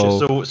 So,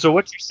 gotcha. So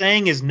what you're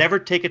saying is never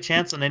take a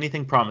chance on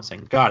anything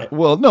promising. Got it.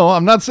 Well, no,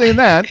 I'm not saying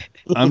that.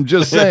 I'm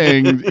just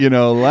saying,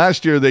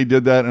 last year they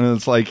did that, and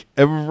it's like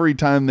every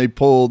time they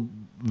pulled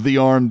the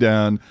arm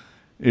down,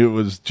 it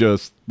was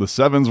just the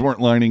sevens weren't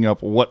lining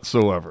up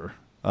whatsoever.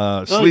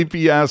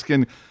 Sleepy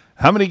asking,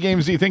 how many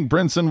games do you think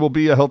Brinson will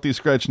be a healthy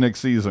scratch next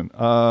season?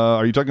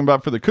 Are you talking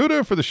about for the CUDA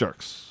or for the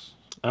Sharks?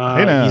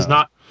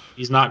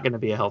 He's not going to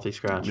be a healthy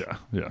scratch.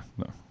 Yeah.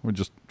 No, we're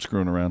just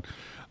screwing around.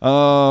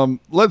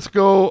 Let's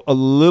go a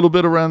little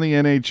bit around the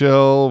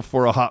NHL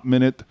for a hot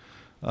minute.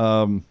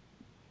 Let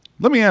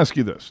me ask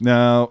you this.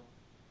 Now,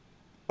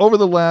 over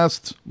the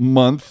last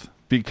month,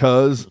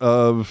 because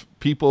of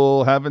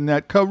people having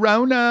that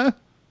corona,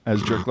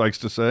 as Jerk likes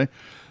to say,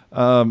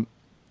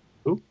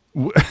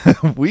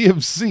 we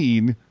have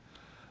seen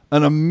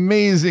an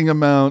amazing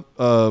amount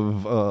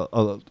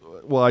of,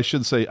 I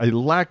should say, a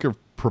lack of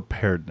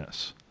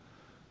preparedness.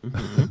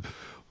 Mm-hmm.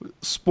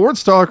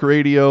 Sports talk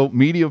radio,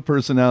 media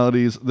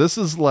personalities, this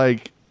is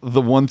like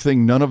the one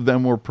thing none of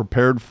them were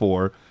prepared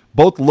for,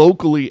 both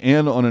locally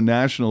and on a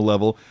national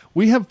level.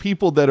 We have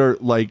people that are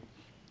like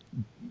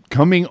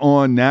coming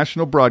on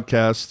national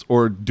broadcasts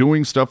or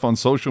doing stuff on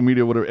social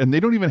media, whatever, and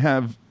they don't even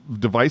have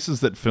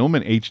devices that film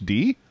in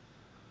HD.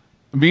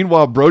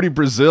 Meanwhile, Brody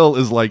Brazil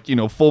is like,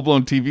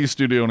 full-blown TV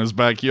studio in his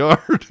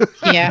backyard.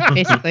 Yeah,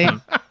 basically.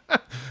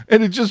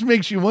 And it just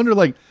makes you wonder,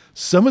 like,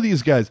 some of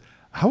these guys,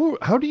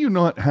 how do you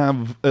not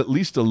have at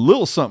least a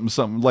little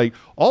something? Like,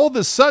 all of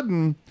a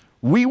sudden,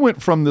 we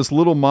went from this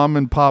little mom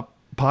and pop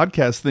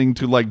podcast thing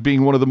to like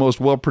being one of the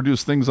most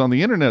well-produced things on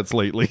the internets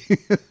lately.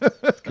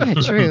 Kind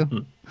of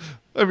true.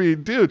 I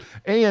mean, dude,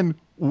 and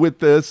with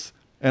this,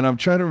 and I'm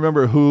trying to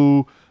remember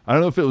who, I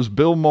don't know if it was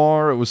Bill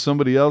Maher, or it was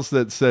somebody else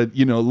that said,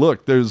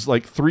 look, there's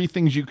like 3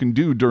 things you can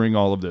do during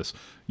all of this.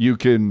 You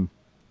can,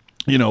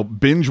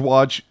 binge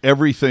watch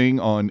everything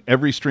on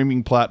every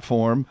streaming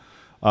platform.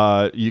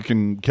 You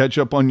can catch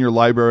up on your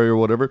library or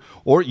whatever,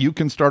 or you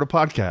can start a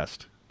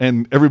podcast.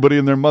 And everybody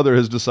and their mother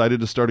has decided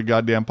to start a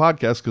goddamn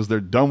podcast because they're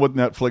done with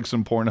Netflix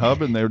and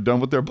Pornhub and they're done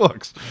with their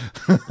books.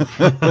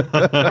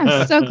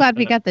 I'm so glad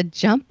we got the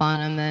jump on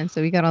them then,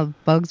 so we got all the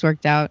bugs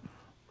worked out.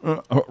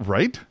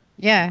 Right?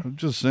 Yeah. I'm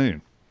just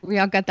saying. We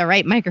all got the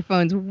right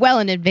microphones well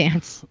in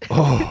advance.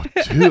 Oh,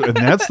 dude, and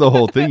that's the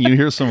whole thing. You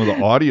hear some of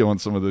the audio on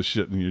some of this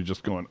shit, and you're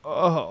just going,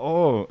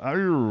 wow. A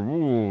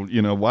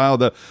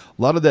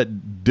lot of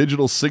that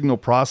digital signal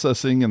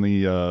processing and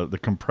the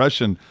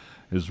compression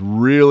is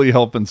really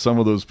helping some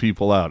of those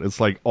people out. It's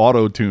like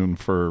auto-tune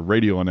for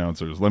radio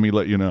announcers. Let me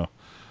let you know.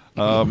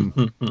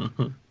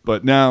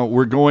 But now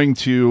we're going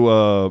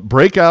to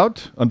break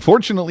out.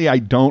 Unfortunately, I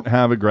don't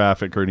have a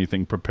graphic or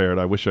anything prepared.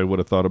 I wish I would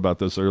have thought about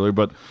this earlier,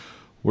 but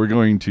we're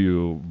going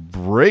to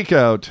break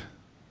out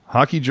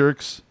Hockey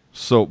Jerk's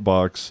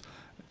soapbox.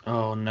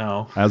 Oh,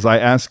 no. As I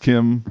ask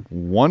him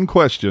one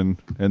question,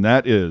 and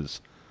that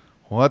is,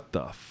 what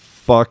the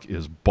fuck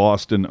is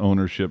Boston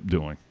ownership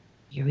doing?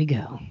 Here we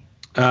go.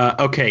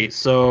 Okay,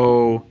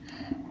 so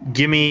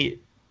give me...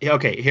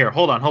 Okay, here,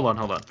 hold on.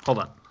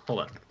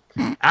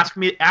 Ask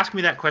me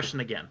that question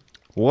again.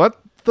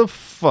 What the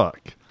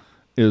fuck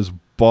is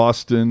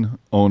Boston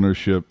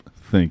ownership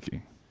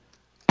thinking?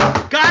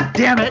 God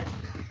damn it!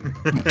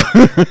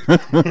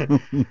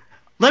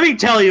 Let me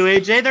tell you,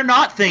 AJ, they're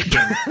not thinking.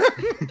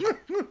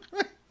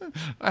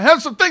 I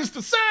have some things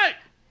to say.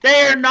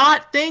 They're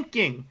not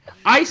thinking.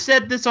 I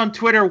said this on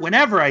Twitter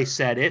whenever I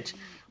said it,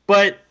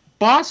 but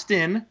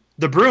Boston,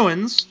 the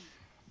Bruins,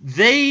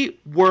 they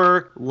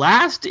were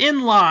last in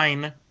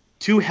line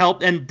to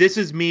help, and this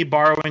is me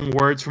borrowing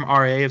words from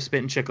RA of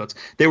Spit and Chicklets.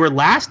 They were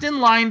last in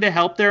line to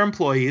help their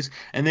employees,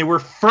 and they were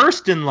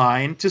first in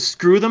line to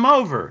screw them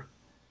over.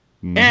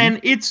 Mm-hmm. And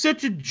it's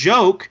such a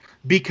joke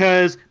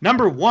because,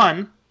 number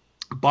one,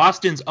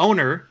 Boston's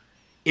owner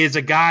is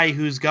a guy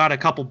who's got a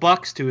couple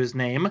bucks to his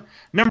name.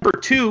 Number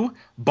two,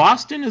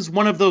 Boston is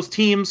one of those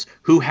teams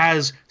who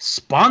has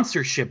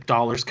sponsorship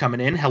dollars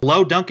coming in.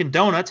 Hello, Dunkin'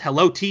 Donuts.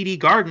 Hello, TD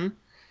Garden.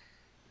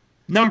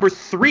 Number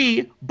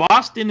three,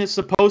 Boston is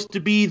supposed to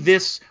be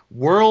this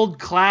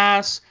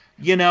world-class,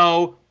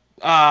 like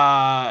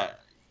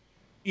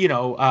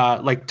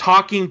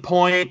talking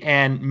point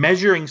and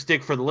measuring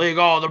stick for the league.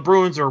 Oh, the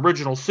Bruins are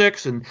original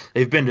six, and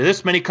they've been to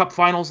this many cup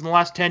finals in the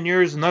last 10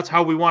 years, and that's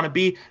how we want to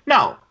be.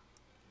 No.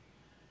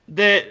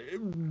 Again,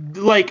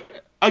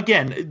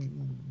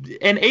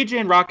 and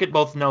AJ and Rocket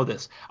both know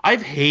this.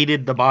 I've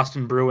hated the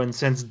Boston Bruins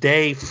since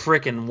day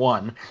frickin'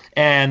 one.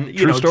 And,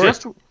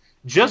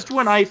 just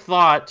when I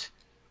thought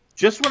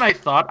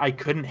I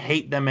couldn't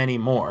hate them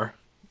anymore,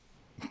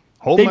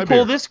 they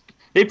pull this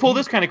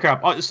kind of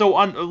crap. So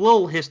on a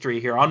little history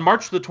here, on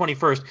March the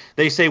 21st,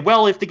 they say,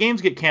 well, if the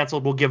games get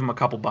canceled, we'll give them a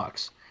couple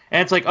bucks.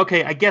 And it's like,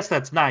 okay, I guess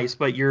that's nice,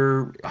 but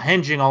you're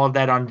hinging all of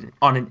that on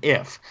an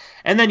if.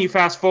 And then you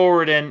fast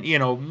forward and,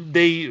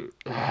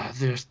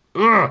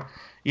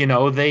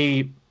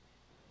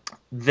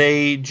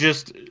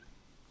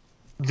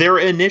 their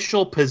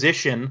initial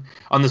position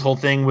on this whole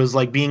thing was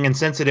like being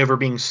insensitive or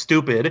being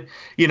stupid,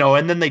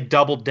 and then they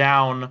doubled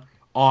down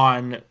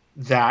on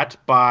that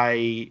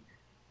by,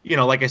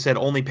 like I said,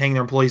 only paying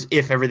their employees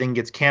if everything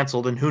gets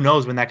canceled. And who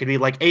knows when that could be.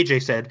 Like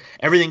AJ said,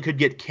 everything could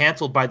get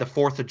canceled by the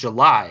 4th of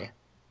July.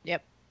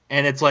 Yep.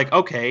 And it's like,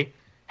 okay,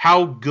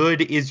 how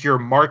good is your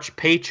March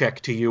paycheck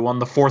to you on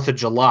the 4th of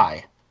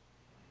July?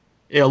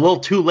 A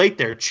little too late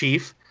there,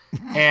 Chief.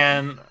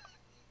 And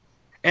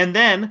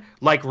then,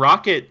 like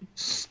Rocket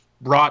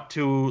brought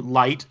to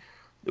light,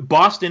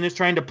 Boston is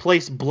trying to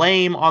place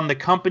blame on the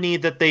company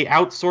that they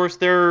outsource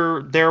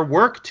their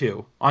work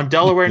to on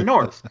Delaware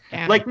North.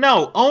 Yeah. Like,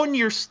 no, own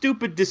your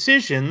stupid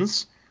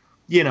decisions.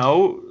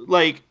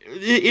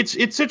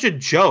 It's such a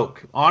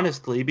joke,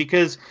 honestly,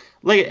 because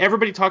like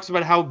everybody talks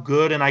about how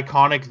good and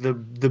iconic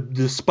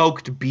the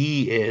spoked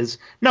bee is.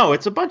 No,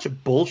 it's a bunch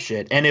of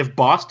bullshit. And if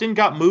Boston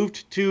got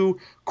moved to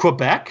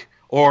Quebec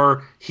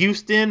or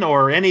Houston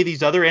or any of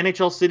these other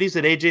NHL cities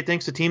that AJ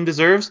thinks a team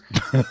deserves,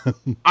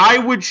 I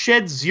would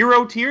shed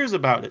zero tears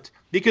about it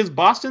because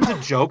Boston's a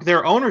joke.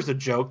 Their owner's a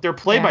joke. Their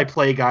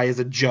play-by-play guy is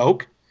a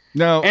joke.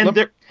 No,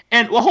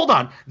 well, hold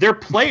on. Their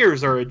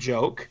players are a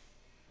joke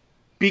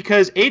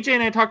because AJ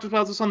and I talked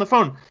about this on the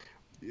phone.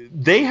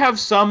 They have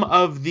some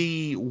of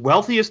the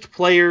wealthiest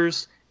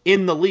players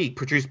in the league.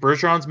 Patrice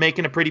Bergeron's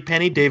making a pretty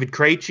penny. David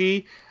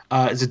Krejci,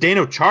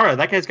 Zdeno Chara.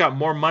 That guy's got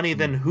more money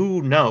than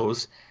who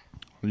knows.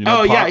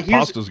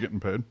 Pasta's getting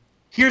paid.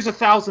 Here's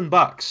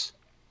 $1,000.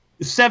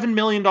 $7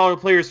 million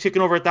players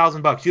kicking over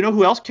 $1,000. You know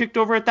who else kicked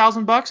over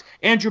 $1,000?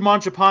 Andrew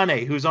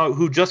Mangiapane,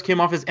 who just came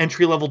off his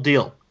entry-level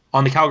deal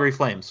on the Calgary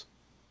Flames.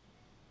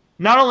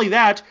 Not only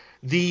that,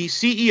 the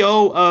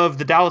CEO of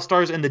the Dallas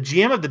Stars and the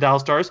GM of the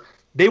Dallas Stars,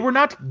 they were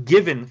not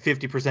given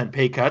 50%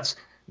 pay cuts.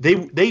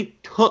 They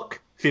took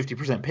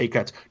 50% pay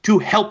cuts to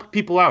help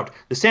people out.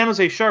 The San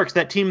Jose Sharks,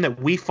 that team that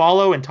we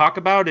follow and talk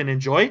about and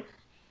enjoy,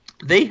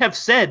 they have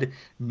said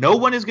no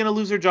one is going to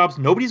lose their jobs.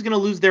 Nobody's going to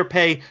lose their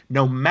pay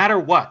no matter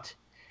what.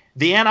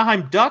 The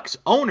Anaheim Ducks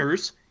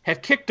owners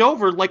have kicked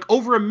over like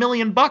over $1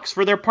 million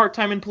for their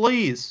part-time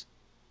employees.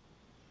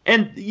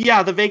 And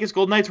yeah, the Vegas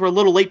Golden Knights were a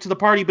little late to the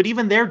party, but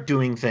even they're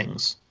doing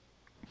things.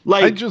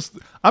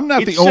 I'm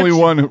not the only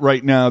one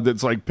right now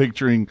that's like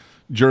picturing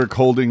Jerk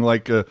holding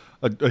like a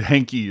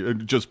hanky,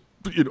 just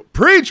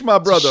preach, my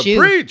brother,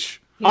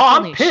 preach.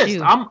 I'm pissed.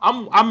 Shoot.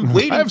 I'm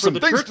waiting I have for some the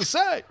things church. to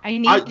say. I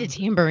need a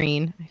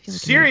tambourine. I feel like I need a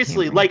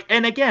Seriously, tambourine. like,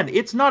 and again,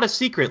 it's not a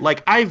secret.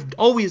 Like, I've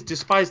always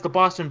despised the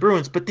Boston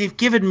Bruins, but they've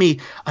given me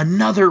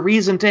another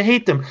reason to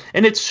hate them.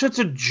 And it's such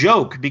a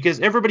joke because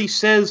everybody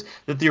says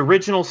that the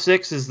original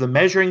six is the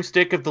measuring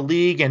stick of the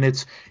league and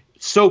it's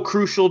so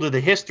crucial to the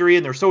history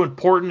and they're so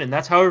important and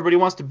that's how everybody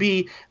wants to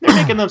be. They're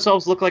making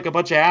themselves look like a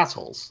bunch of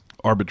assholes.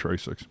 Arbitrary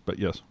six, but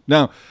yes.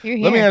 Now, Here,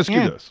 let me here, ask you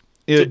yeah. this.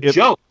 It's a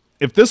joke.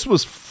 If this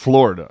was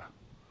Florida,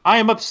 I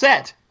am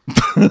upset.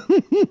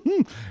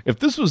 if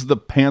this was the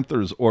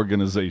Panthers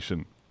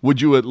organization,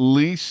 would you at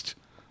least,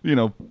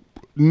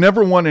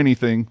 never won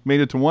anything, made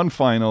it to one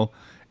final,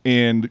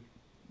 and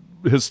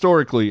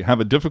historically have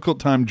a difficult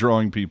time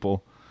drawing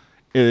people?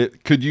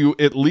 Could you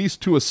at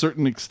least to a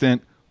certain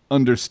extent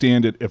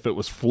understand it if it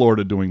was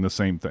Florida doing the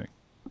same thing?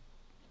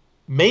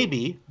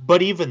 Maybe,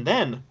 but even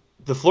then,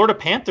 the Florida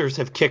Panthers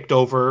have kicked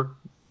over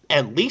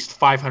at least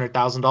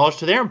 $500,000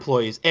 to their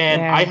employees.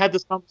 And Yeah. I had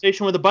this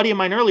conversation with a buddy of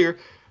mine earlier.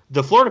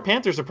 The Florida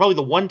Panthers are probably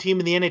the one team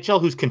in the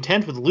NHL who's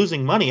content with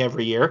losing money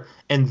every year,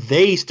 and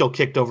they still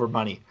kicked over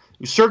money.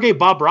 Sergei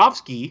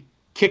Bobrovsky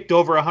kicked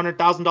over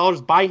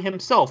 $100,000 by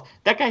himself.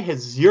 That guy has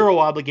zero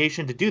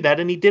obligation to do that,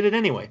 and he did it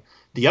anyway.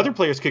 The other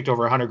players kicked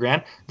over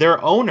 $100,000.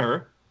 Their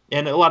owner,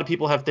 and a lot of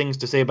people have things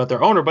to say about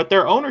their owner, but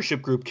their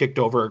ownership group kicked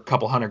over a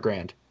couple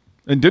 $100,000.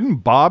 And didn't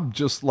Bob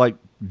just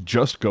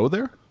go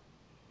there?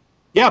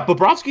 Yeah,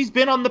 Bobrovsky's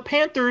been on the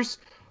Panthers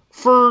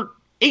for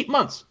 8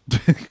 months.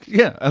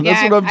 Yeah, and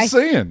that's Yeah, what I'm I-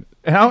 saying.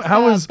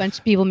 How A is bunch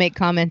of people make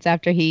comments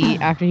after he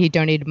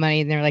donated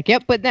money, and they're like,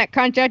 "Yep, put that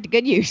contract to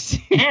good use."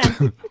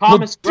 And Well,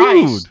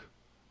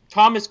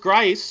 Thomas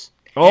Grice,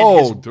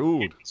 Oh, and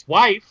dude. his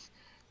wife,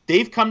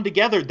 they've come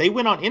together. They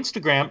went on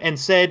Instagram and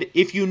said,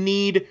 if you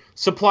need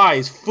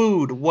supplies,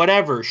 food,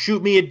 whatever,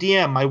 shoot me a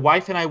DM. My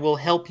wife and I will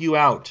help you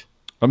out.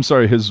 I'm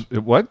sorry, his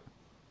what?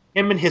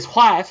 Him and his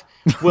wife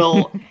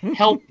will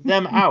help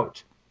them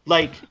out.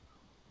 Like,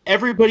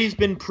 everybody's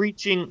been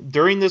preaching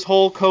during this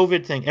whole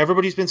COVID thing.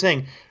 Everybody's been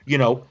saying,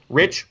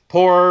 rich,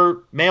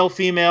 poor, male,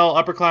 female,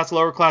 upper class,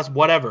 lower class,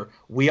 whatever.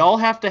 We all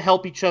have to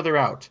help each other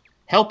out.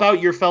 Help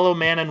out your fellow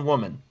man and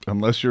woman.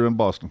 Unless you're in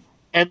Boston.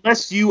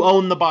 Unless you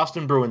own the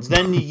Boston Bruins,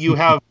 then you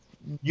have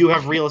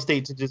real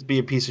estate to just be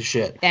a piece of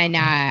shit. And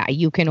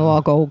you can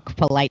all go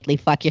politely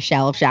fuck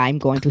yourselves. I'm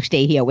going to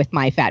stay here with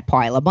my fat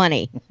pile of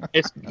money.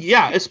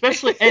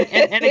 Especially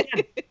and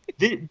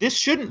again, this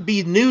shouldn't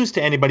be news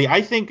to anybody.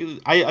 I think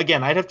I'd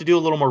have to do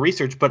a little more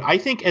research, but I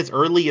think as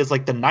early as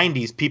like the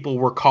 90s, people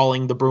were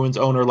calling the Bruins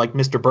owner like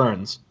Mr.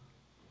 Burns.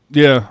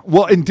 Yeah.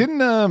 Well, and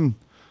didn't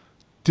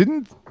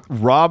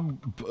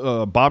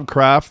Bob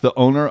Kraft, the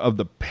owner of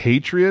the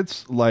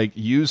Patriots,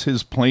 use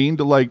his plane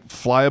to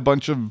fly a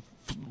bunch of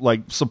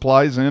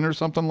supplies in or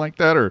something like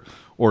that,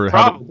 or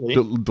have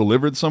it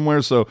delivered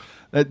somewhere? So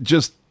that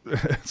just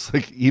it's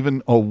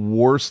even a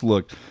worse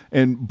look.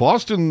 And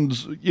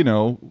Boston's,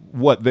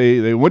 what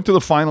they went to the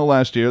final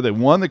last year. They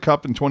won the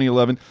cup in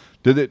 2011.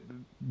 Did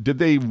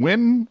they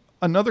win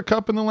another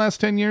cup in the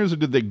last 10 years, or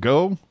did they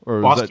go?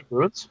 Or Boston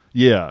Bruins?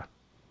 Yeah.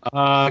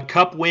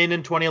 Cup win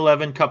in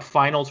 2011, Cup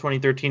final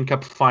 2013,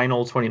 Cup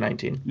final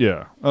 2019.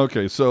 Yeah.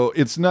 Okay. So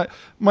it's not.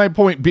 My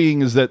point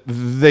being is that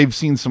they've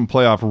seen some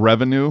playoff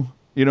revenue.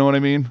 You know what I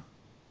mean?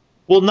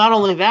 Well, not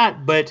only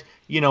that, but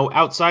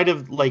outside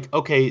of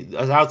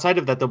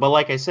that though, but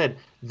like I said,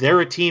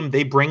 they're a team.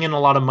 They bring in a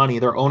lot of money.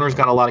 Their owner's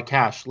got a lot of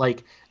cash.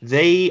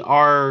 They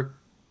are.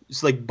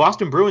 It's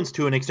Boston Bruins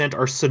to an extent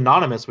are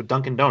synonymous with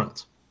Dunkin'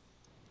 Donuts.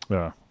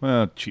 Yeah.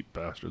 Cheap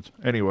bastards.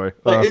 Anyway.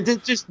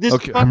 This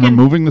okay. fucking, I'm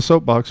removing the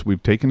soapbox.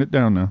 We've taken it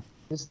down now.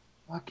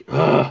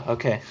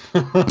 okay.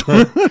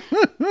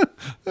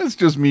 That's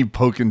just me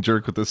poking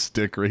Jerk with a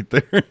stick right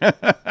there.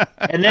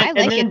 And then,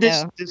 I like it,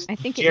 this though. I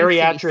think it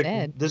needs to be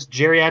said.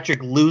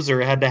 geriatric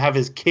loser had to have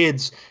his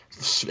kids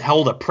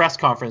held a press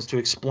conference to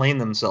explain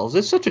themselves.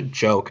 It's such a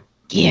joke.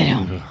 Get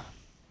him.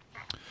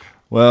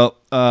 Well,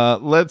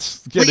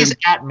 let's get Please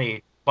at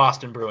me,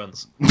 Boston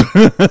Bruins.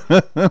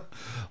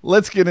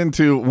 Let's get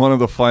into one of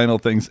the final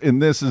things. And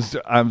this is,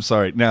 I'm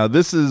sorry. Now,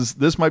 this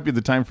might be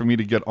the time for me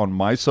to get on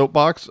my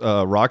soapbox.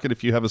 Rocket,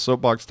 if you have a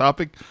soapbox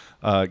topic,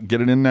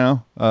 get it in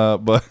now.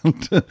 But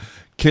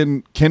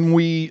can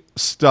we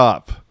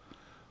stop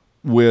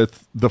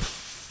with the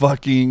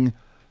fucking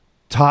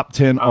top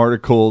 10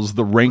 articles,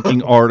 the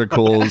ranking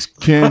articles?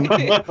 Look,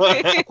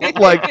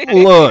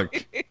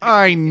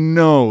 I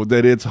know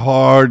that it's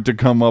hard to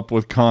come up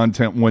with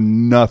content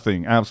when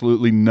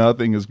absolutely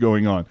nothing is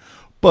going on.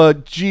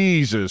 But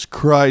Jesus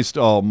Christ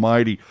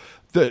almighty,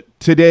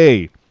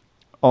 today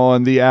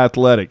on The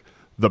Athletic,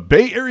 the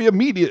Bay Area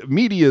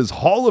Media's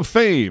Hall of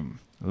Fame,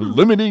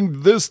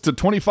 limiting this to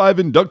 25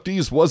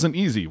 inductees wasn't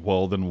easy.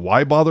 Well, then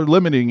why bother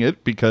limiting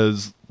it?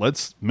 Because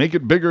let's make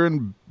it bigger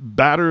and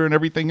badder and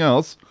everything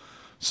else.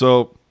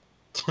 So,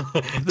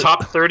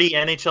 top 30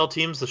 NHL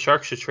teams the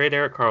Sharks should trade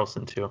Erik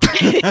Karlsson to.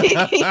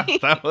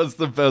 that was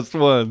the best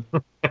one.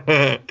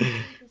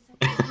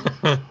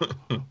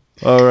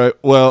 All right.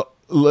 Well,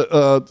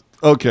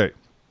 okay.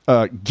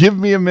 Give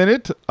me a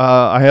minute.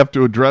 I have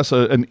to address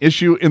an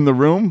issue in the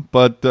room,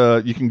 but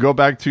you can go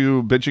back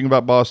to bitching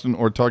about Boston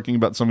or talking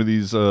about some of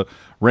these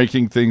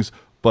ranking things.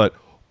 But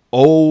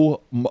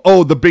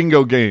the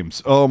bingo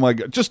games. Oh my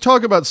God! Just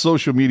talk about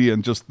social media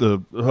and just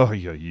the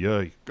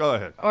yeah. Go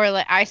ahead. Or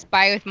like I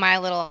spy with my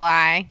little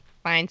eye,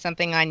 find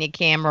something on your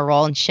camera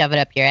roll and shove it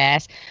up your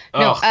ass.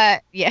 No,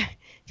 yeah.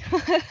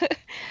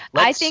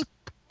 I think.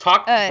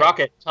 Talk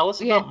Rocket. Tell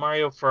us about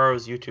Mario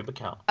Ferraro's YouTube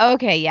account.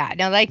 Okay, yeah,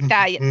 no, like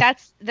that.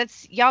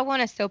 that's y'all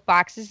want a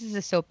soapbox. This is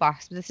a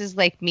soapbox. This is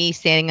like me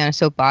standing on a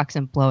soapbox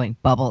and blowing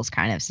bubbles,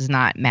 kind of. This is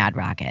not Mad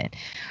Rocket.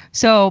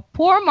 So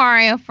poor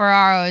Mario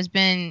Ferraro has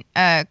been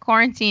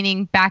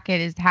quarantining back at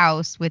his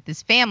house with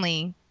his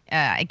family.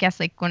 I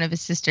guess like one of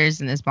his sisters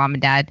and his mom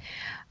and dad.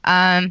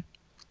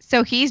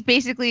 So he's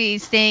basically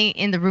staying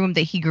in the room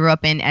that he grew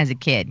up in as a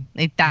kid.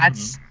 Like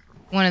that's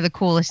one of the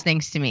coolest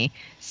things to me.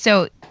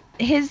 So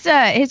his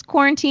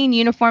quarantine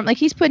uniform, like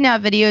he's putting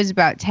out videos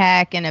about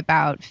tech and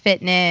about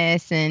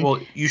fitness and.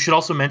 Well, you should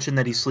also mention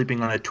that he's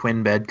sleeping on a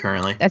twin bed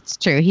currently. That's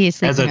true. He is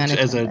sleeping on a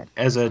twin bed.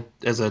 As a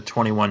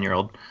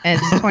 21-year-old. As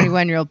a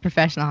 21-year-old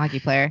professional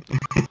hockey player.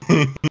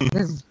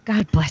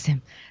 God bless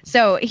him.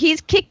 So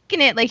he's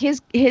kicking it like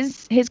his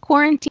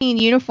quarantine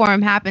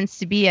uniform happens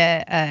to be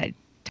a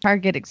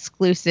Target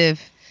exclusive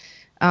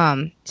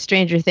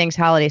Stranger Things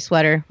holiday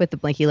sweater with the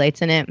blinky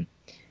lights in it,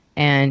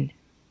 and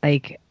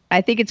like. I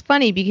think it's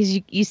funny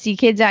because you see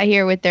kids out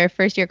here with their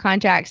first year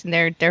contracts and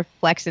they're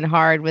flexing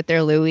hard with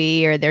their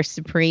Louis or their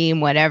Supreme,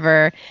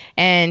 whatever.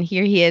 And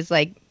here he is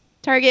like,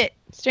 Target,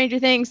 Stranger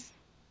Things.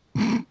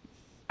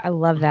 I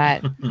love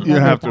that. You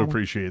have to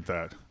appreciate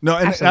that. No,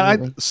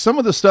 and some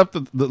of the stuff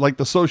like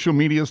the social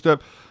media stuff,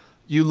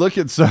 you look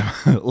at some,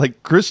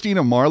 like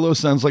Christina Marlowe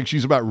sounds like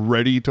she's about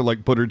ready to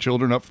like put her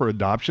children up for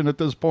adoption at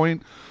this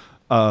point.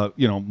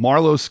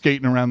 Marlowe's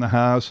skating around the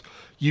house.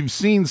 You've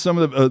seen some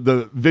of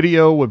the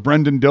video with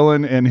Brendan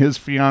Dillon and his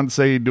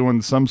fiance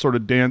doing some sort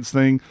of dance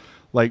thing.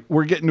 Like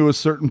we're getting to a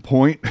certain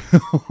point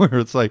where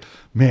it's like,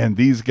 man,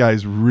 these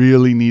guys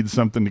really need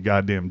something to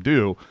goddamn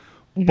do.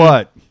 Mm-hmm.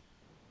 But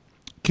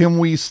can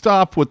we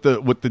stop with the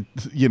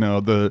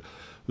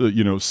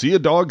see a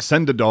dog,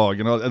 send a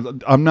dog.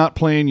 I'm not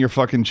playing your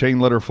fucking chain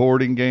letter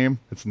forwarding game.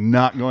 It's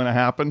not going to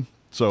happen.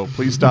 So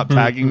please stop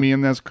tagging me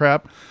in this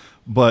crap.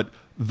 But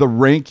the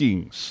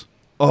rankings.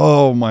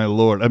 Oh, my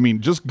Lord. I mean,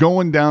 just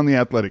going down the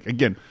Athletic.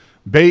 Again,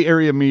 Bay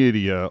Area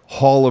Media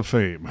Hall of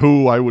Fame,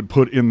 who I would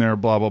put in there,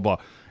 blah, blah, blah.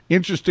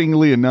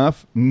 Interestingly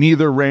enough,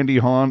 neither Randy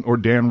Hahn or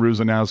Dan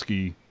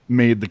Ruzanowski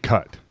made the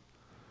cut.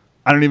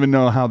 I don't even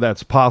know how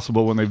that's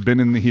possible when they've been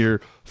in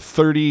here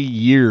 30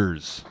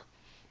 years.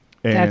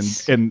 And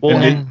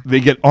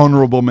they get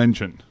honorable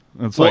mention.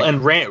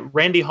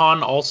 Randy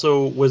Hahn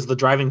also was the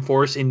driving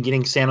force in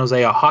getting San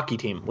Jose a hockey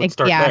team. Let's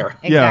start there.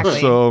 Exactly. Yeah,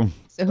 so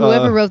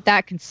whoever wrote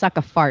that can suck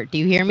a fart. Do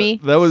you hear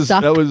me? That was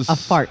a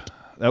fart.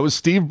 That was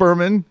Steve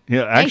Berman.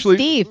 Yeah, actually,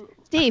 hey,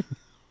 Steve,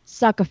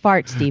 suck a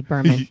fart, Steve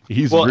Berman.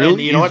 He's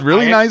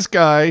really nice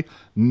guy.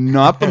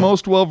 Not the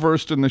most well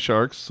versed in the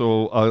Sharks.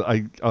 So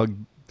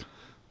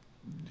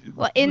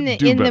well, in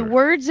the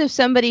words of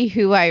somebody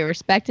who I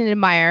respect and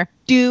admire,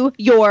 do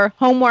your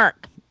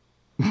homework.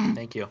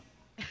 Thank you.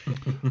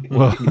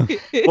 Well,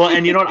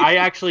 and you know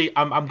what?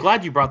 I'm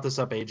glad you brought this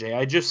up, AJ.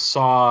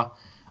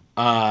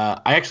 I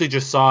actually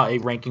just saw a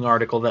ranking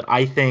article that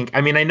I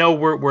know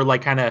we're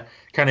like kind of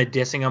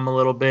dissing them a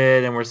little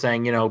bit and we're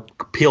saying,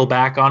 peel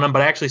back on them,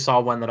 but I actually saw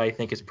one that I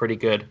think is pretty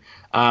good.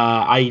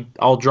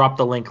 I'll drop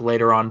the link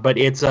later on, but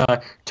it's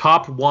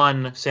top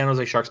 1 San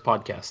Jose Sharks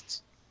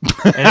podcasts.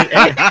 and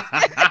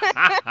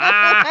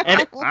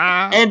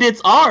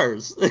it's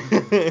ours.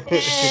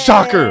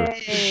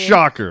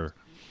 Shocker.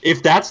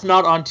 If that's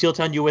not on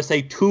Tealtown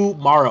USA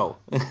tomorrow.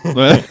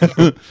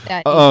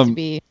 That needs to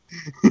be.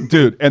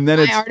 Dude, and then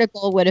my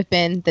article would have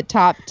been the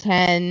top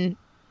 10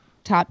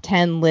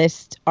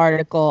 list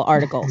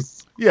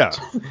articles. Yeah.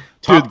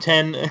 top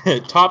 10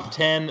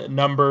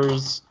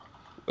 numbers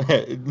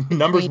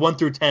 1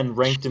 through 10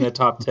 ranked in a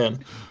top 10.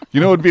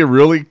 You know, it'd be a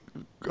really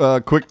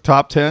quick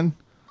top 10.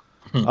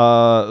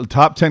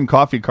 Top 10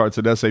 coffee carts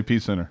at SAP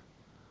Center.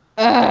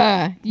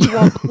 You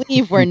won't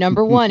believe where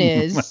number 1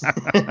 is.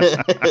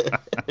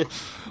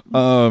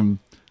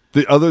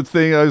 The other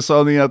thing I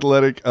saw in the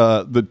Athletic,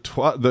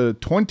 the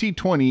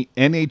 2020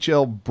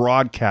 NHL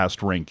broadcast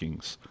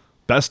rankings,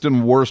 best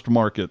and worst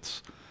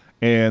markets,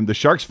 and the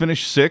Sharks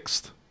finished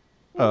 6th.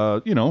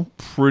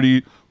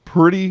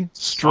 Pretty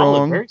strong,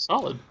 solid, very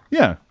solid.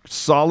 Yeah,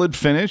 solid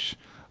finish.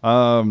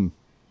 There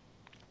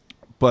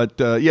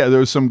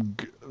was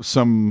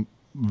some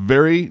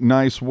very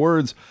nice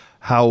words.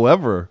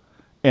 However,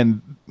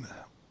 and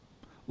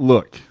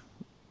look.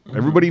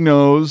 Everybody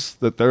knows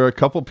that there are a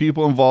couple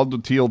people involved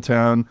with Teal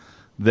Town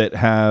that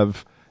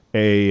have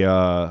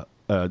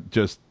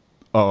just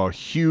a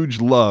huge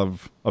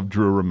love of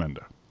Drew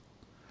Remenda.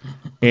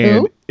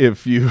 And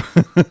if you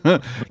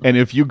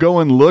go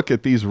and look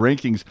at these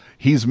rankings,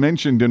 he's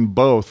mentioned in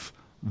both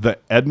the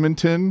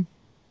Edmonton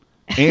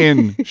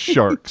and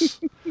Sharks,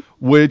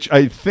 which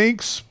I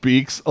think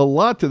speaks a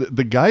lot to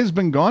the guy's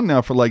been gone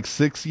now for like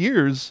 6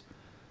 years,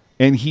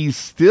 and he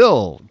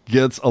still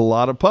gets a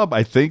lot of pub.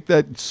 I think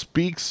that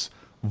speaks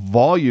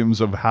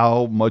volumes of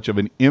how much of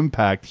an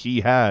impact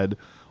he had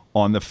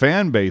on the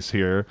fan base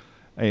here.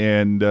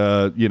 And,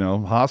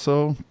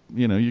 Hasso,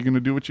 you're going to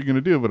do what you're going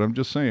to do, but I'm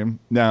just saying.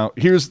 Now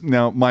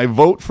my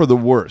vote for the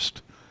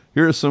worst.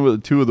 Here are some of the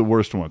two of the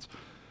worst ones.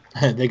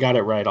 They got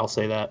it right. I'll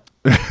say that.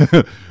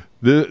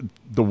 The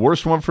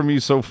worst one for me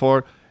so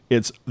far,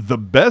 it's the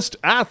best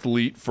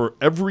athlete for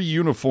every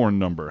uniform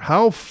number.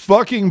 How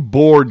fucking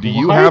bored do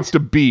you have to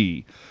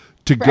be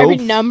to For go every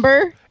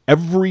number?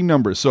 Every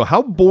number. So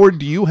how bored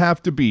do you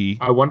have to be?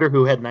 I wonder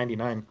who had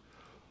 99.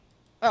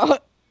 Oh.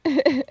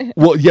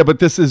 Well, yeah, but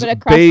this is But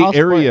across Bay all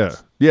Area.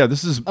 sports. Yeah,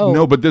 this is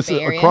but this is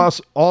Bay Area?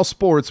 across all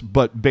sports,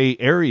 but Bay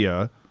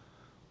Area,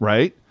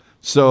 right?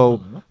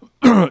 So,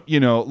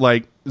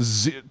 like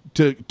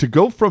to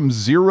go from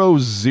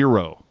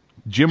 0-0,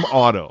 Jim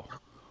Otto,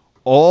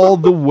 all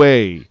the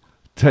way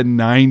to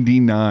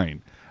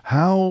 99.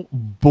 How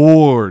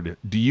bored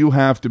do you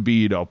have to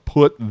be to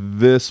put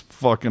this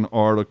fucking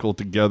article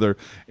together?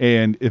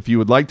 And if you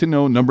would like to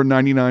know, number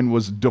 99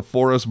 was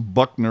DeForest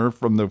Buckner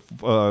from the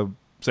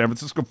San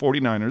Francisco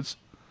 49ers.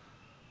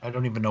 I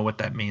don't even know what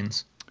that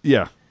means.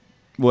 Yeah.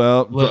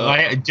 Well,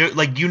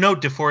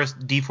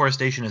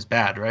 deforestation is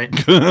bad, right?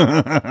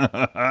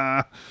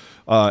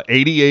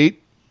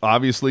 88,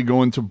 obviously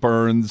going to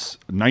Burns.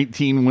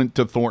 19 went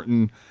to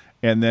Thornton.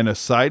 And then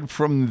aside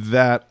from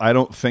that, I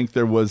don't think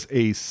there was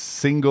a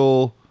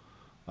single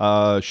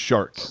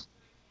Shark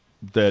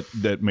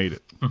that made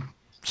it.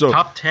 So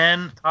top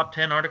 10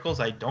 articles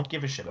I don't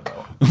give a shit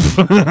about.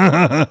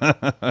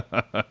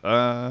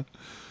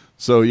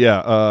 So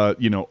yeah,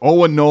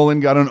 Owen Nolan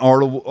got an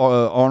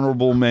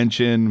honorable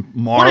mention.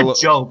 What a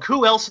joke!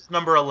 Who else is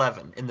number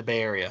 11 in the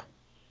Bay Area?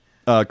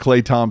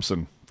 Klay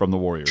Thompson from the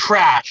Warriors.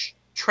 Trash.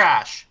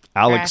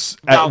 Alex,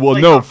 Trash.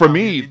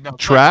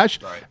 trash.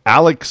 Sorry.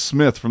 Alex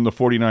Smith from the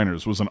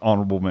 49ers was an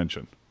honorable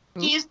mention.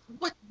 He's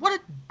what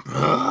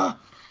a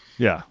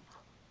Yeah,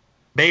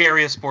 Bay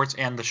Area sports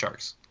and the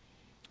Sharks.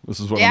 this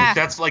is what. Yeah.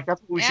 That's what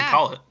we should Yeah.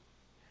 call it.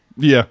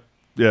 Yeah,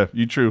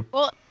 you true.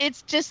 Well,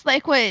 it's just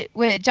like what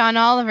John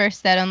Oliver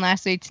said on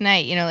Last Week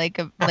Tonight. Like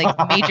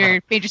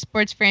major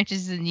sports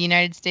franchises in the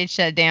United States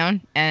shut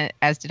down,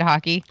 as did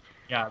hockey.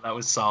 Yeah, that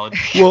was solid.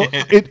 Well,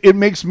 it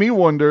makes me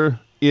wonder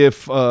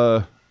if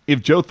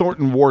Joe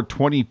Thornton wore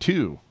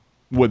 22,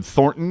 would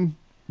Thornton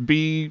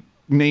be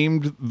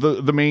named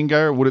the main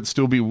guy, or would it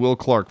still be Will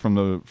Clark from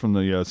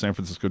the San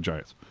Francisco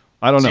Giants?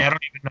 I don't know. See, I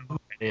don't even know who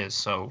that is.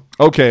 So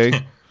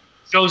Okay.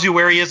 shows you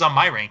where he is on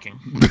my ranking.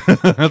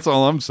 That's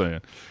all I'm saying.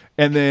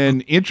 And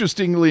then,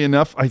 interestingly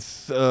enough, here.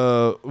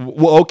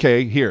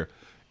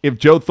 If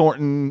Joe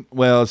Thornton,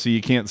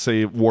 you can't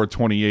say wore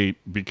 28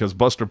 because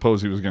Buster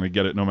Posey was going to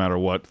get it no matter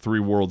what. 3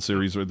 World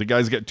Series. The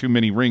guy's got too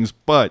many rings.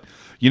 But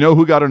you know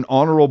who got an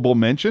honorable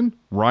mention?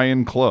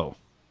 Ryan Clough.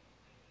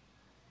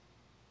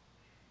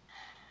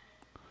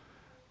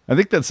 I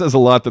think that says a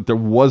lot that there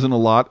wasn't a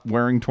lot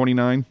wearing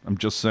 29. I'm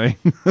just saying.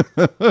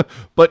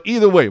 But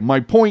either way,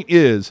 my point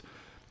is,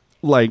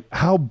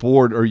 how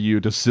bored are you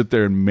to sit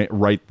there and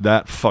write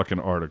that fucking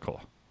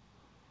article?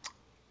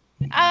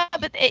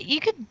 But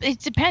it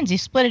depends. You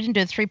split it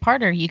into a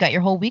 3-parter. You got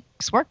your whole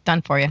week's work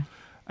done for you.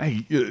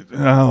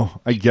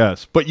 I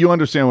guess. But you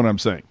understand what I'm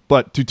saying.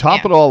 But to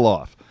top it all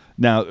off,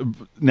 now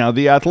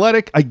The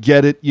Athletic, I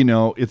get it.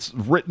 It's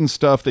written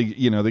stuff. They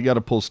got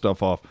to pull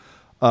stuff off.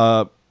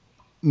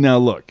 Now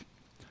look,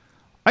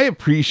 I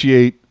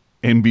appreciate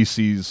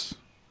NBC's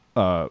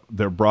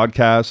their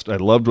broadcast. I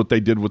loved what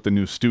they did with the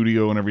new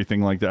studio and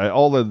everything like that.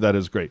 All of that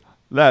is great.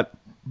 That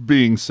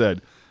being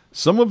said,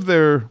 some of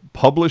their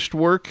published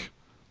work,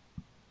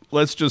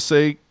 let's just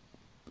say,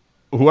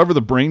 whoever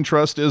the brain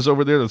trust is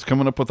over there that's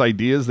coming up with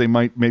ideas, they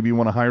might maybe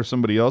want to hire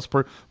somebody else,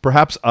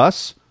 perhaps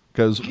us,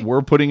 because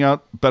we're putting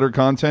out better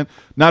content.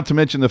 Not to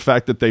mention the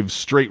fact that they've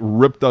straight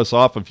ripped us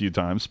off a few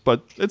times,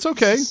 but it's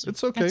okay.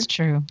 It's okay. That's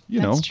true.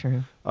 That's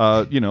true.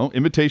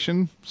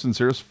 Imitation,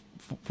 sincerest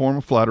form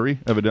of flattery,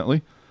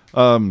 evidently.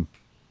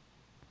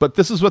 But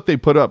this is what they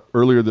put up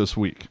earlier this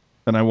week,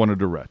 and I wanted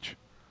to retch.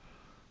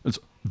 It's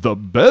the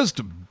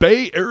best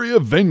Bay Area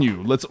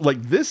venue.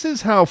 This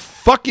is how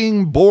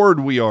fucking bored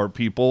we are,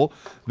 people,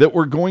 that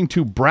we're going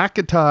to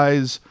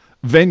bracketize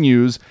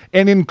venues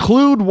and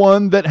include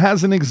one that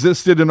hasn't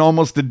existed in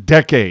almost a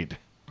decade.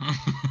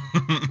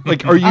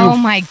 Are you Oh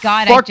my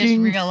god, I just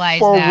fucking realized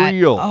for that.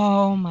 real?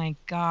 Oh my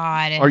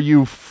god. Are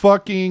you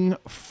fucking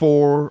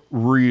for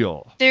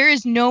real? There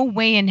is no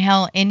way in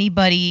hell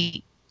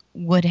anybody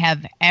would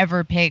have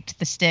ever picked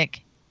the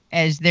Stick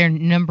as their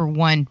number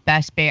 1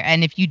 best bear.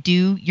 And if you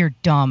do, you're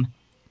dumb.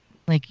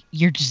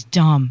 You're just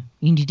dumb.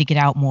 You need to get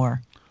out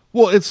more.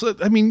 Well,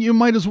 you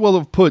might as well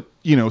have put,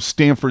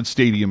 Stanford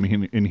Stadium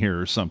in here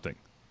or something.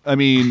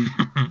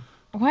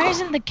 Why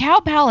isn't the Cow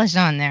Palace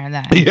on there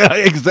then? Yeah,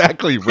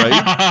 exactly, right?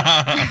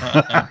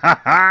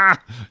 I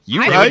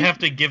right? would have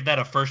to give that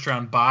a first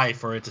round buy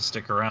for it to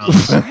stick around.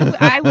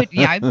 I'd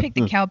pick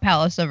the Cow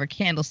Palace over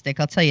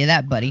Candlestick. I'll tell you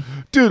that, buddy.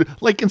 Dude,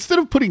 like instead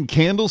of putting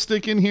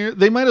Candlestick in here,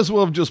 they might as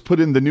well have just put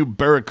in the new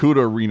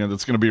Barracuda Arena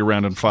that's going to be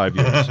around in 5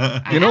 years.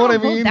 You know what I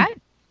mean?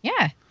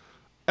 Yeah.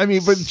 I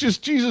mean, but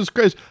just Jesus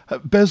Christ,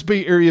 Best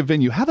Bay Area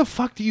venue. How the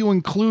fuck do you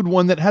include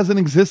one that hasn't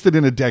existed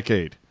in a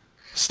decade?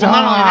 Stop.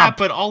 Well, not only that,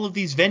 but all of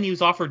these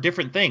venues offer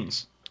different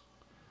things.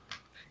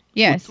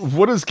 Yes.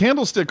 What does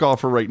Candlestick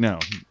offer right now?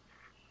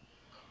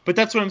 But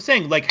that's what I'm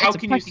saying. Like, how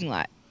can parking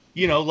lot.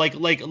 You know, like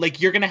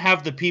you're gonna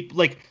have the people,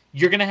 like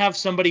you're gonna have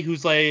somebody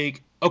who's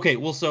like, okay,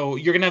 well, so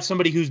you're gonna have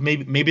somebody who's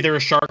maybe they're a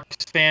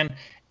Sharks fan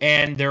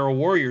and they're a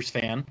Warriors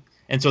fan,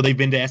 and so they've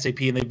been to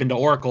SAP and they've been to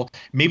Oracle.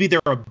 Maybe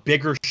they're a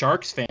bigger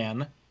Sharks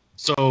fan.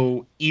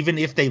 So even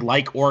if they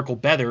like Oracle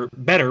better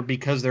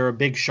because they're a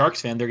big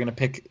Sharks fan, they're going to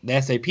pick the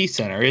SAP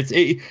Center.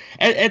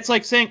 It's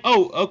like saying,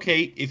 oh,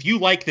 okay, if you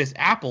like this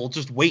apple,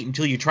 just wait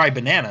until you try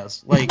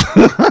bananas. Like,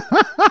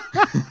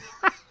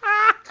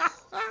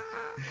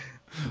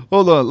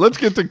 hold on, let's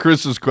get to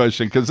Chris's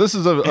question because this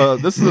is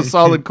a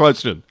solid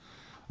question.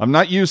 I'm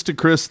not used to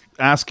Chris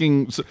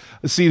asking.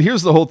 See,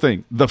 here's the whole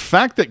thing: the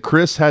fact that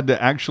Chris had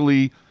to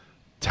actually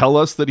tell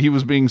us that he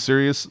was being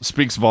serious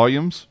speaks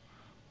volumes.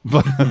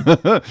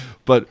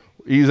 But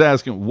he's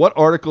asking, what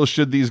articles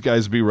should these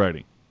guys be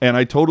writing? And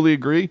I totally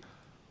agree.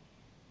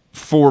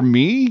 For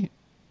me,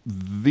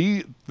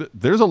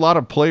 there's a lot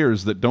of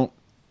players that don't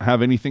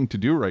have anything to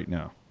do right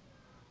now.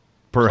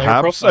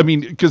 Perhaps, I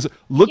mean, because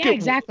look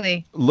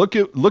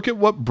at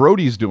what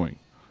Brody's doing.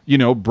 You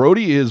know,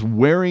 Brody is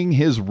wearing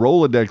his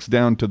Rolodex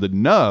down to the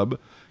nub,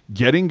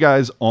 getting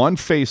guys on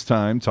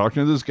FaceTime,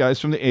 talking to those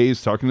guys from the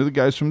A's, talking to the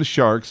guys from the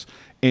Sharks,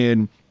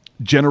 and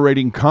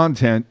generating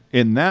content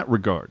in that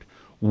regard.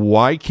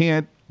 Why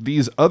can't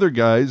these other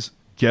guys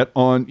get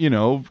on, you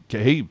know,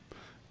 hey,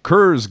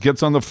 Kurz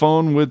gets on the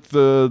phone with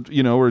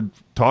or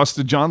talks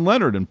to John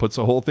Leonard and puts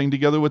a whole thing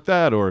together with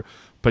that, or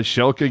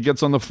Pashelka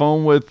gets on the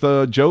phone with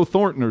Joe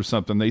Thornton or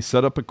something. They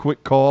set up a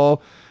quick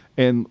call.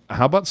 And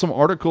how about some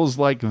articles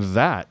like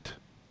that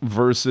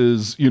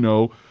versus, you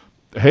know,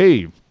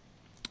 hey,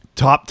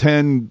 top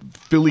 10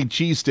 Philly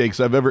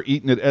cheesesteaks I've ever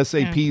eaten at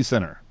SAP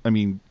Center. I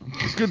mean,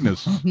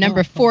 goodness.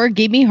 Number 4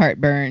 gave me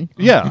heartburn.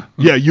 Yeah.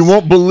 You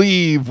won't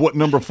believe what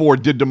number 4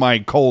 did to my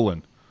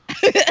colon.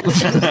 You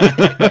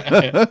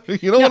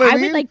know what I mean? I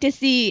would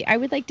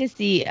like to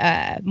see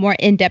more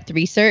in-depth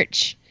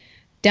research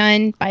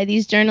done by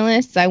these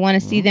journalists. I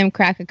want to see them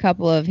crack a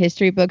couple of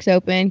history books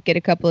open, get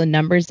a couple of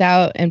numbers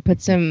out, and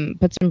put some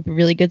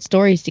really good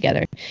stories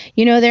together.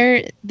 You know,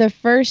 they're the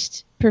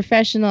first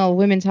professional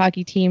women's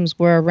hockey teams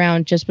were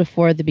around just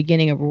before the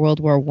beginning of World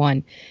War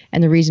I,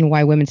 and the reason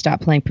why women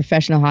stopped playing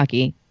professional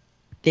hockey,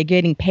 they're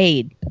getting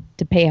paid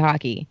to pay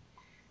hockey,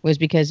 was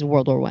because of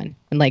World War I.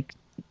 And like,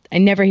 I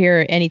never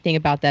hear anything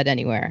about that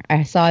anywhere.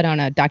 I saw it on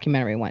a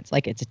documentary once.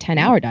 Like, it's a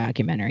 10-hour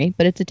documentary,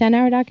 but it's a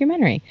 10-hour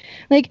documentary.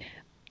 Like,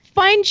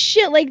 find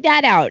shit like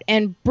that out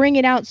and bring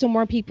it out so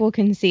more people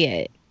can see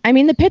it. I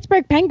mean, the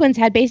Pittsburgh Penguins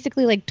had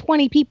basically like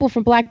 20 people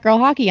from Black Girl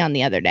Hockey on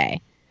the other day.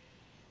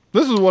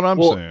 This is what I'm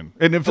saying.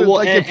 And if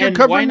you're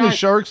covering the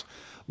Sharks,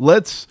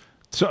 let's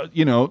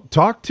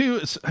talk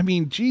to. I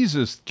mean,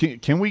 Jesus,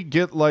 can we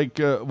get like?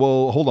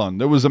 Well, hold on.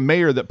 There was a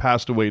mayor that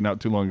passed away not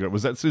too long ago.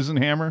 Was that Susan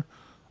Hammer?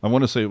 I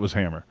want to say it was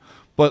Hammer.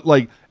 But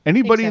like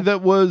anybody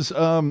that was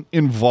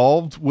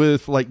involved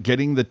with like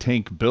getting the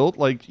tank built,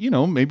 like, you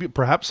know, maybe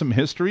perhaps some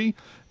history.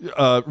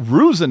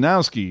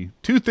 Ruzanowski,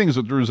 two things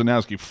with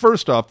Ruzanowski.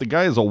 First off, the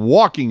guy is a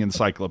walking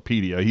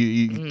encyclopedia.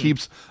 He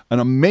keeps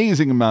an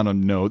amazing amount of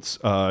notes.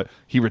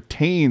 He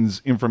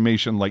retains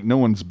information like no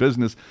one's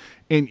business.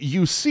 And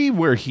you see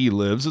where he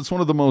lives. It's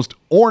one of the most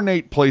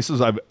ornate places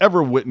I've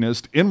ever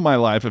witnessed in my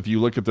life. If you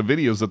look at the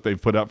videos that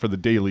they've put out for the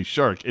Daily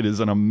Shark, it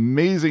is an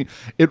amazing,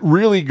 it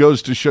really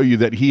goes to show you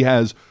that he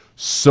has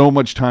so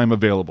much time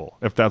available,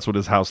 if that's what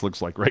his house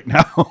looks like right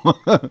now.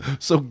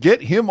 So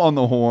get him on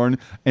the horn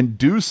and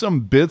do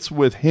some bits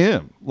with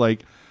him.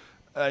 Like,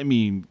 I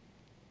mean,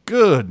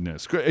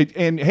 goodness.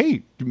 And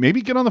hey,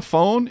 maybe get on the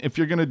phone if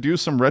you're going to do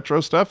some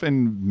retro stuff,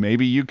 and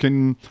maybe you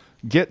can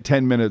get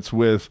 10 minutes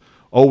with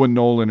Owen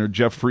Nolan or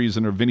Jeff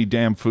Friesen or Vinny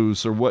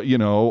Damphus or what, you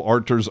know,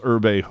 Arturs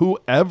Urbe,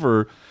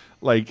 whoever.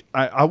 Like,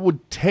 I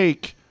would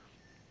take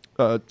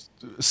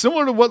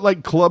similar to what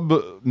like Club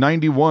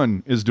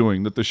 91 is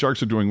doing, that the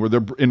Sharks are doing, where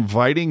they're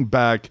inviting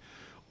back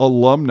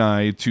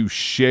alumni to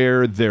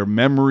share their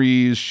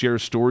memories, share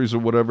stories or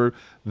whatever.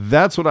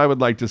 That's what I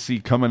would like to see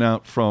coming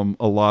out from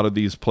a lot of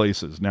these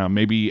places. Now,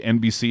 maybe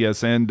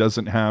NBCSN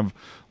doesn't have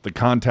the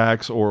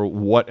contacts or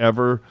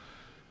whatever.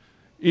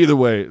 Either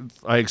way,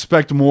 I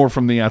expect more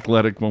from the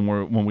Athletic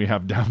when we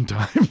have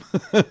downtime.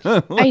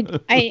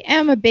 I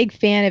am a big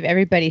fan of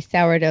everybody's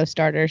sourdough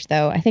starters,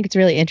 though. I think it's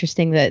really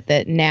interesting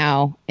that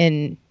now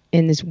in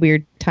this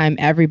weird time,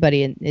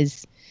 everybody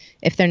is,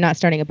 if they're not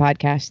starting a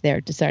podcast, they're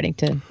deciding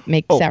to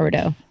make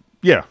sourdough.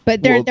 Yeah.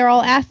 But they're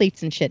all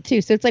athletes and shit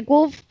too. So it's like,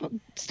 well,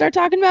 start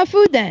talking about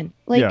food then.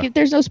 Like Yeah. if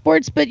there's no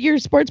sports, but you're a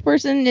sports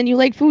person and you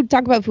like food,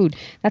 talk about food.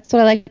 That's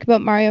what I like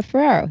about Mario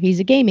Ferraro. He's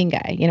a gaming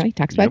guy. You know, he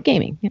talks about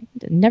gaming.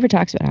 Never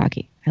talks about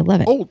hockey. I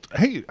love it. Oh,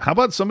 hey, how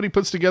about somebody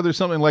puts together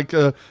something like,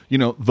 the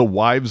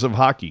Wives of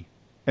Hockey,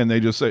 and they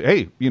just say,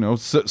 hey,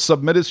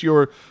 submit us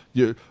your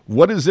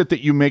what is it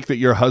that you make that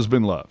your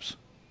husband loves,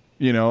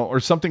 or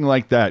something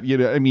like that.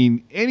 I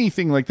mean,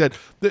 anything like that.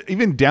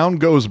 Even Down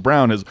Goes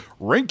Brown is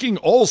ranking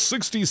all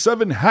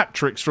 67 hat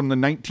tricks from the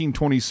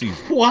 1920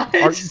 season. What?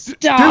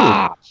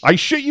 Stop. Dude, I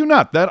shit you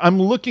not. That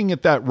I'm looking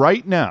at that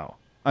right now.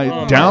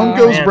 Oh, Down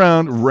Goes man.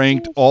 Brown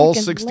ranked So all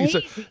fucking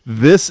 67. lazy.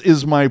 This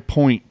is my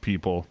point,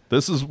 people.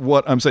 This is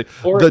what I'm saying.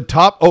 Or- The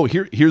top. Oh,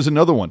 here's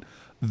another one.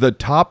 The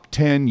top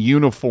 10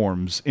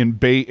 uniforms in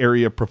Bay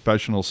Area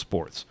professional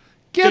sports.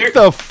 Get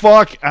the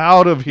fuck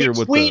out of here with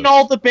this. Between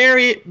all the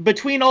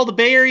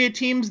Bay Area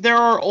teams, there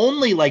are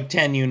only like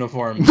 10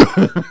 uniforms.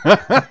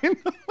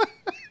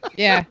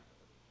 Yeah.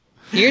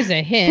 Here's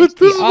a But hint. this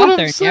The is what I'm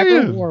author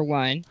never saying. wore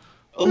one.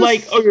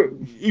 Like,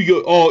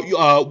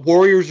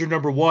 Warriors are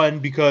number one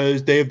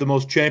because they have the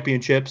most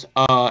championships,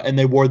 and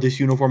they wore this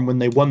uniform when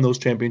they won those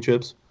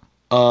championships.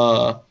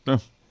 Yeah.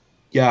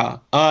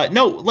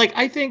 No, like,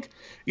 I think,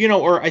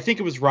 or I think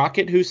it was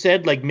Rocket who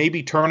said, like,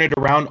 maybe turn it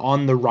around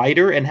on the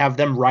writer and have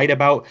them write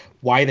about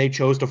why they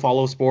chose to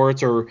follow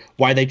sports or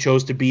why they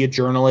chose to be a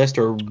journalist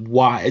or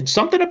why. It's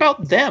something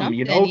about them, Something,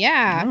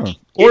 yeah. Yeah.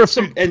 Or if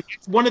And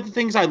one of the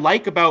things I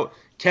like about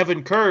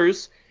Kevin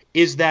Kurz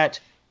is that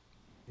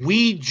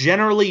we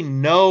generally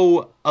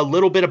know a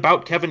little bit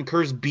about Kevin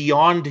Kurz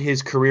beyond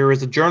his career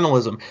as a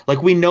journalism.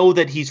 Like, we know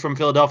that he's from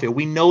Philadelphia.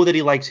 We know that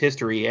he likes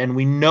history, and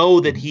we know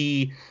that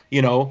he,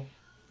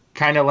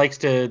 kind of likes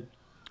to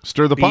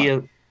stir the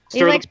pot.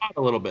 stir likes the pot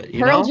a little bit.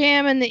 Pearl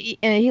Jam and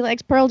he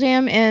likes Pearl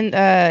Jam and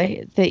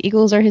the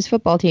Eagles are his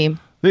football team.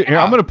 Here,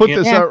 I'm going to put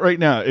this Yeah. out right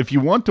now. If you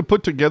want to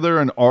put together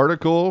an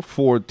article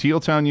for Teal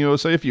Town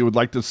USA, if you would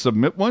like to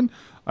submit one,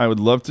 I would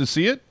love to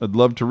see it. I'd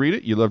love to read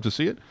it. You'd love to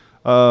see it.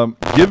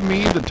 Give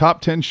me the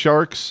top 10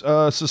 Sharks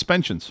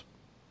suspensions.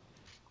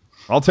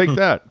 I'll take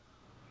that.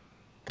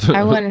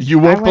 I wanna- You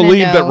won't I wanna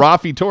believe that know.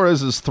 Rafi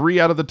Torres is 3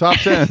 out of the top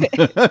 10.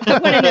 I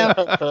want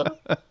to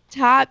know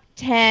top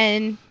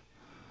 10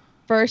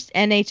 first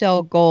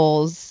NHL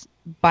goals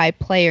by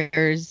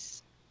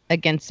players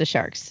against the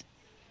Sharks.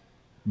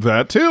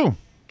 That too.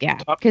 Yeah,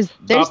 because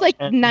there's top like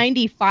 10.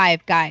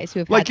 95 guys who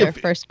have Like had their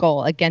if- first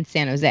goal against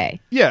San Jose.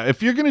 Yeah,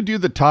 if you're going to do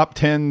the top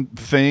 10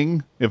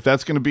 thing, if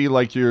that's going to be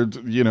like your,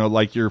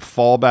 like your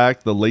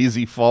fallback, the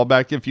lazy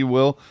fallback, if you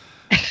will,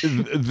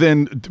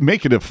 then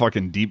make it a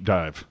fucking deep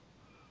dive.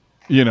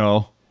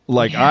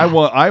 Like Yeah.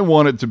 I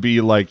want it to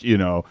be like,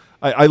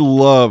 I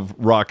love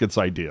Rocket's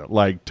idea,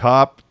 like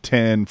top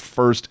 10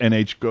 first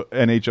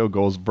NHL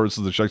goals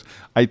versus the Sharks.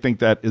 I think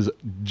that is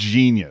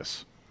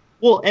genius.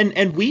 Well,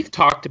 and we've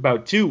talked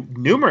about, too,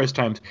 numerous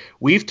times,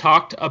 we've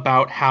talked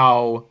about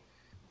how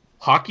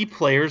hockey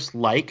players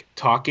like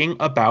talking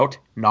about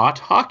not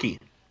hockey.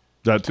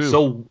 That too.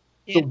 So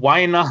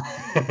why not?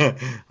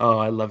 Oh,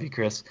 I love you,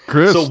 Chris.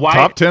 Chris, so why,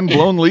 top 10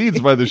 blown leads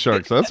by the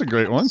Sharks. That's a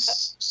great one.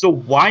 So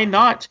why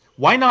not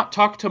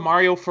talk to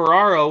Mario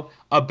Ferraro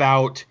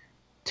about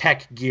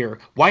tech gear?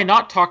 Why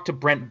not talk to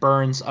Brent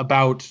Burns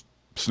about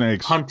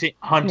Snakes. hunting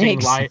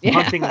Snakes, yeah.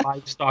 hunting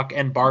livestock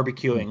and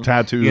barbecuing?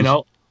 Tattoos.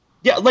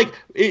 Yeah, like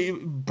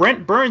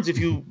Brent Burns. If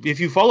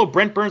you follow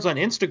Brent Burns on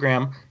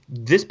Instagram,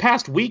 this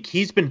past week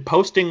he's been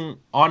posting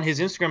on his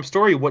Instagram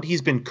story what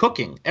he's been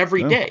cooking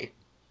every day.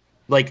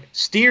 Like,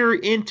 steer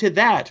into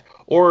that,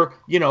 or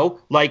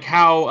like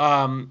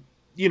how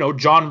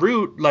John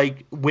Root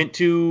like went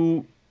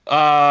to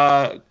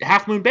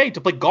Half Moon Bay to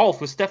play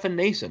golf with Stefan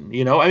Nason.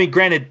 I mean,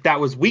 granted that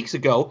was weeks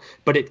ago,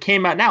 but it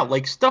came out now.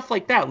 Like, stuff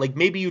like that. Like,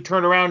 maybe you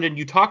turn around and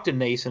you talk to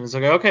Nason. It's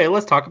like, okay,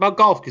 let's talk about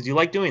golf because you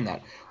like doing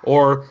that.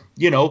 Or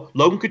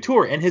Logan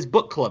Couture and his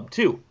book club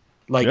too.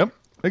 Like, Yep,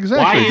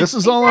 exactly. This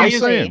is all I'm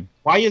saying.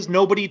 Why is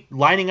nobody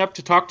lining up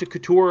to talk to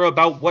Couture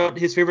about what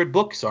his favorite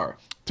books are?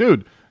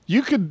 Dude,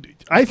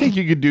 I think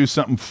you could do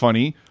something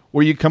funny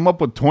where you come up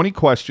with 20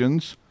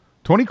 questions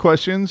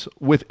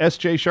with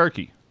SJ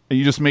Sharkey, and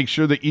you just make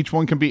sure that each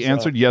one can be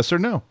answered yes or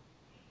no.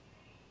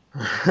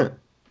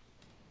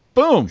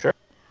 Boom. Sure.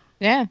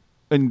 Yeah.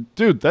 And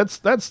dude, that's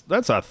a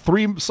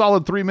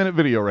solid 3-minute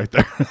video right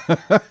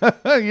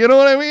there. You know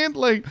what I mean?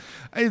 Like,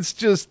 it's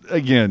just,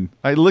 again,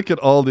 I look at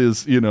all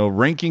this,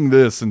 ranking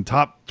this and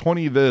top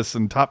 20 this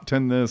and top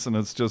 10 this, and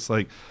it's just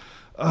like,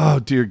 oh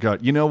dear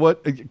God. You know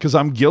what? Because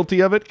I'm guilty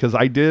of it, because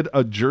I did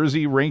a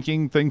jersey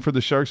ranking thing for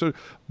the Sharks,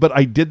 but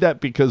I did that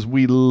because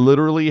we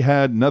literally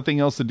had nothing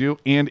else to do,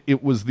 and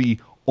it was the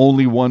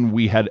only one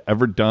we had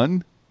ever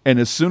done. And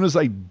as soon as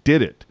I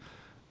did it,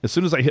 as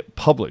soon as I hit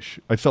publish,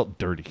 I felt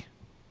dirty.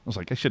 I was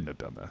like, I shouldn't have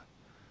done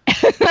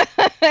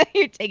that.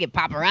 You're taking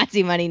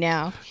paparazzi money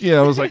now. Yeah,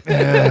 I was like, you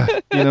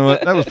know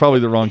what? That was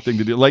probably the wrong thing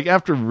to do. Like,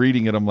 after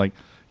reading it, I'm like,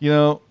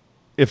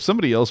 if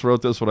somebody else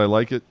wrote this, would I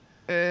like it?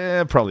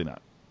 Probably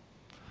not.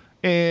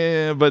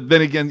 But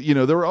then again,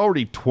 there were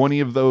already 20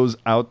 of those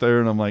out there,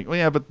 and I'm like, well,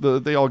 yeah,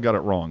 but they all got it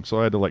wrong, so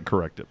I had to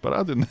correct it. But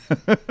other than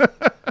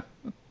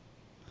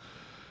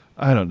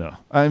I don't know.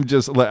 I'm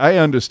just I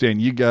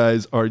understand you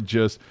guys are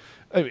just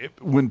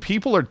when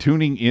people are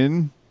tuning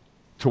in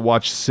to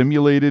watch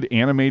simulated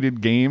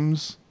animated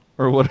games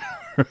or whatever.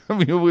 I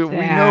mean, we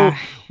know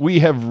we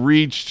have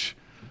reached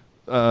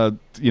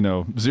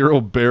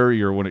zero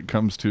barrier when it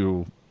comes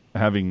to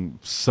having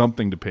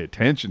something to pay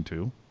attention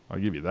to. I'll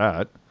give you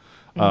that.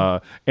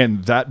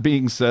 And that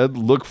being said,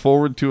 look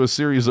forward to a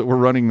series that we're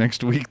running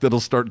next week that'll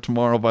start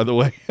tomorrow, by the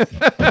way.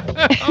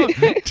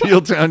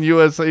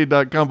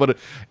 TealTownUSA.com. But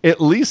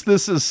at least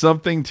this is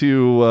something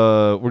to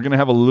we're going to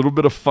have a little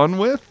bit of fun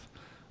with.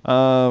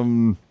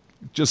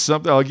 Just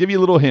something. I'll give you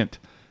a little hint.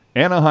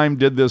 Anaheim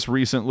did this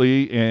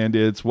recently, and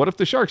it's what if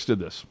the Sharks did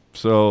this?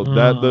 So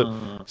that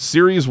the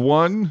series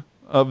 1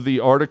 of the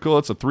article,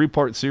 it's a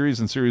 3-part series,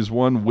 and series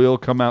 1 will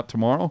come out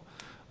tomorrow.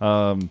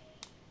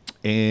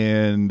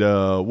 And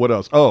what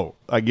else? Oh,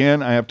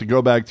 again, I have to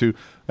go back to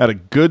I had a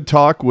good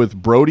talk with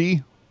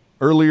Brody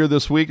earlier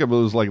this week. It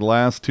was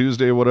last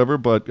Tuesday or whatever,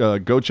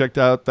 but go check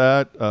out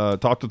that.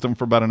 Talked with him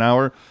for about an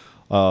hour.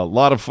 A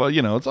lot of fun.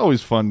 It's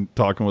always fun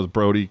talking with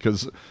Brody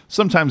because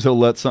sometimes he'll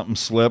let something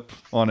slip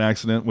on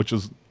accident, which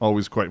is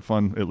always quite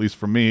fun, at least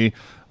for me.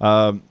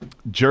 Not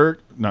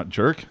Jerk,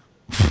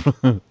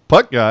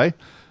 Puck Guy.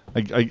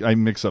 I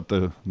mix up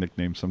the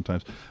nicknames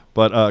sometimes.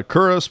 But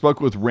Kura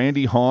spoke with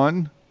Randy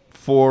Hahn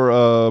for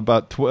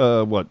about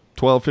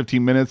 12,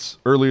 15 minutes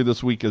earlier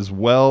this week as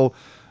well.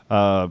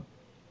 I'm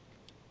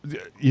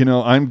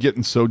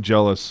getting so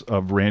jealous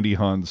of Randy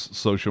Hahn's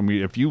social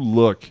media. If you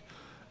look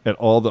at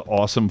all the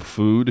awesome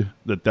food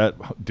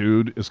that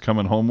dude is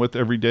coming home with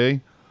every day.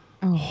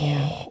 Oh,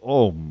 yeah.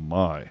 Oh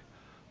my.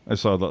 I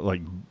saw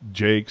that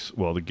Jake's,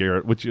 the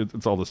Garrett, which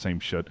it's all the same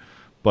shit.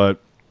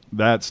 But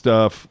that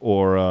stuff,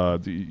 or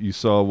you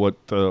saw what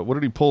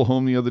did he pull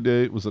home the other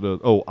day? Was it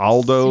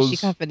Aldo's?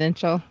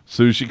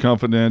 Sushi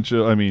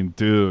Confidential. I mean,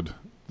 dude,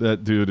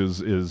 that dude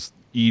is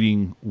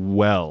eating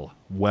well.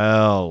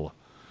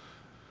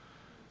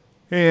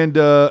 And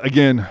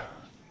again,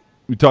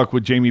 we talked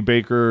with Jamie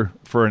Baker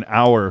for an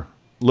hour,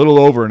 little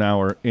over an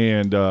hour,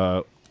 and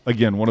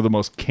again, one of the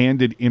most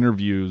candid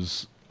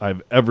interviews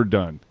I've ever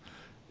done.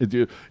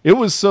 It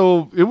was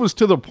to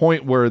the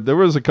point where there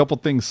was a couple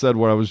things said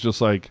where I was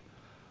just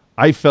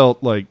I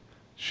felt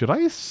should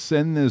I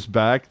send this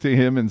back to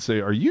him and say,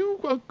 are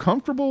you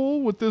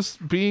comfortable with this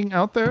being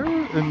out there?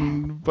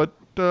 But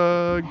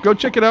go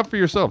check it out for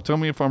yourself. Tell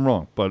me if I'm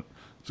wrong. But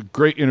it's a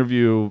great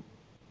interview.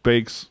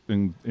 Bake's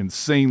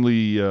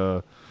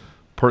insanely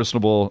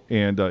personable,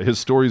 and his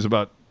stories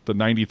about the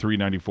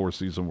 93-94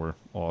 season were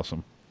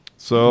awesome.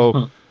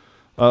 So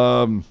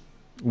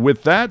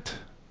with that,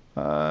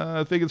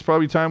 I think it's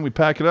probably time we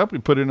pack it up. We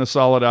put in a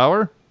solid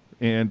hour,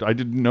 and I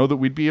didn't know that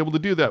we'd be able to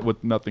do that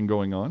with nothing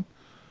going on.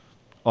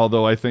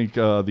 Although I think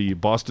the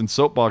Boston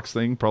Soapbox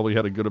thing probably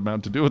had a good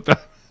amount to do with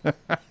that.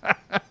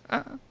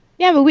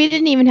 Yeah, but we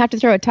didn't even have to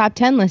throw a top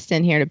 10 list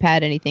in here to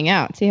pad anything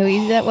out. See how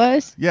easy that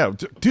was? Yeah,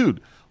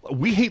 dude.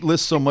 We hate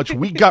lists so much,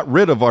 we got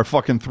rid of our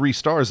fucking 3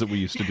 stars that we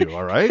used to do,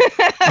 all right?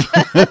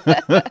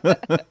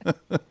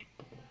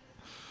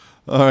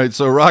 All right,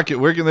 so Rocket,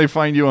 where can they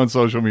find you on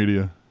social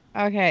media?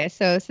 Okay,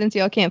 so since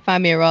y'all can't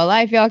find me in real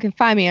life, y'all can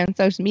find me on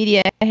social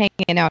media,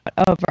 hanging out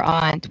over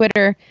on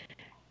Twitter,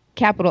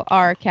 capital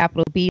R,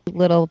 capital B,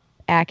 little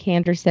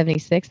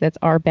Backhander76. That's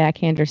R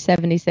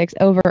Backhander76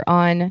 over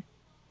on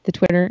the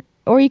Twitter.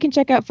 Or you can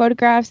check out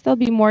photographs. There'll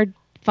be more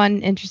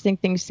fun, interesting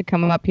things to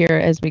come up here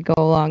as we go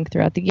along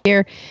throughout the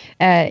year.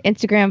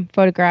 Instagram,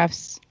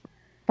 photographs,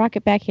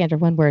 Rocket Backhander,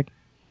 one word,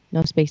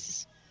 no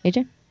spaces.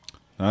 AJ?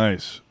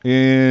 Nice.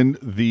 And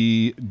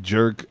the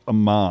Jerk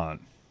Amon.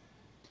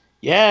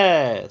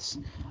 Yes.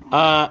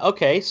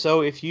 Okay,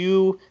 so if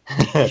you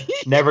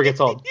never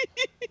gets old.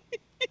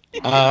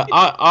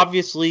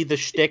 Obviously, the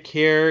shtick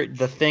here,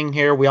 the thing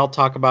here, we all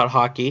talk about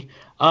hockey.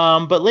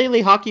 But lately,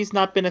 hockey's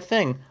not been a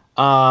thing.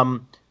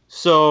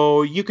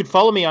 So you could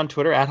follow me on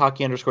Twitter at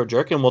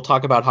 @hockey_jerk, and we'll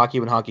talk about hockey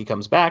when hockey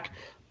comes back.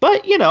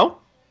 But,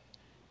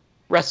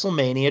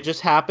 WrestleMania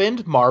just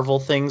happened. Marvel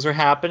things are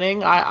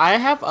happening. I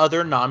have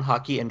other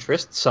non-hockey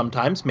interests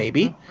sometimes,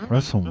 maybe.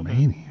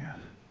 WrestleMania.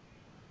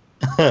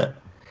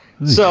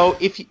 So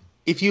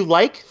if you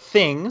like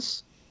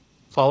things,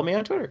 follow me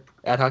on Twitter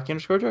at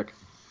 @hockey_jerk.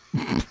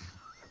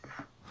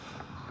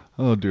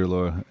 Oh, dear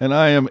Lord. And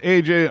I am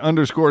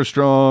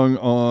AJ_strong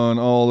on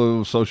all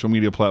the social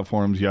media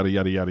platforms, yada,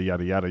 yada, yada,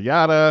 yada, yada,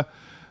 yada.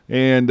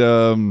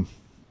 And,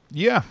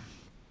 yeah.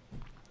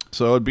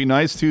 So it'd be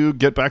nice to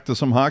get back to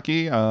some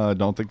hockey. I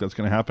don't think that's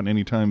going to happen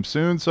anytime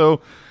soon.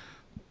 So,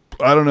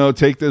 I don't know,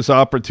 take this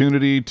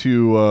opportunity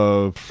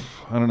to,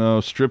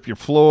 strip your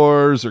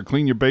floors or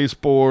clean your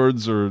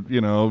baseboards or,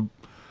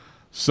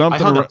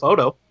 something. I hung a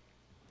photo.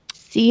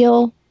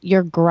 Seal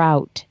your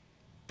grout.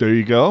 There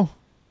you go.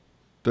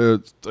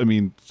 Get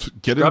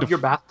Scrub your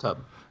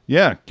bathtub.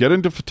 Yeah, get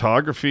into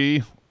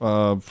photography.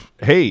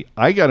 Hey,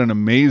 I got an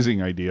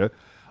amazing idea.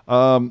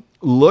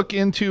 Look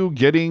into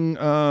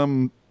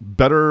getting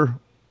better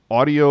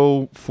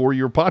audio for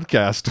your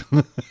podcast.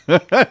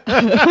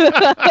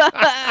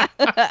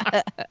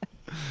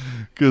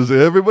 Because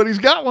everybody's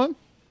got one.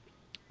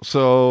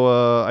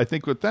 So I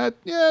think with that,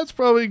 yeah, it's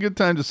probably a good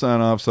time to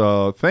sign off.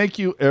 So thank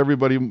you,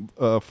 everybody,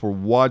 for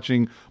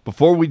watching.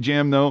 Before we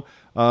jam, though,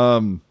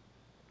 I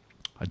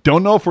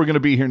don't know if we're going to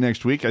be here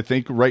next week. I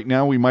think right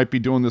now we might be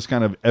doing this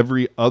kind of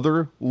every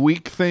other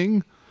week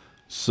thing.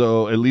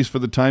 So at least for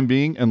the time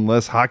being,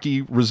 unless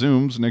hockey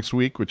resumes next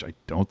week, which I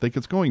don't think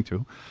it's going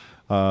to.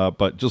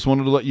 But just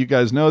wanted to let you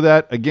guys know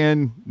that.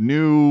 Again,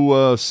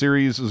 new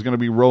series is going to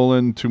be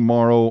rolling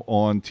tomorrow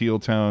on Teal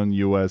Town,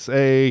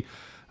 USA.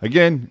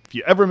 Again, if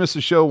you ever miss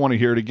a show, want to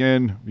hear it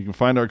again, you can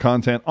find our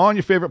content on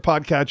your favorite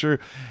podcatcher,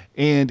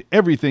 and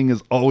everything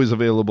is always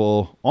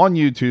available on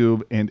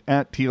YouTube and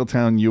at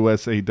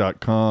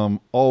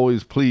tealtownusa.com.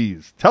 Always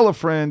please tell a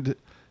friend,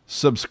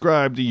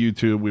 subscribe to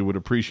YouTube. We would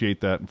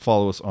appreciate that, and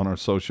follow us on our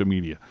social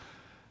media.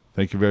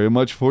 Thank you very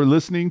much for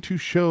listening to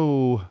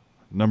show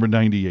number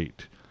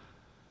 98.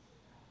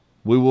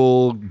 We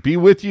will be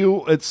with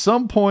you at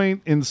some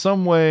point, in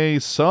some way,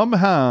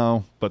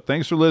 somehow. But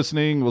thanks for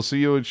listening. We'll see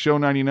you at show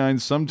 99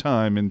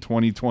 sometime in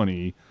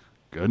 2020.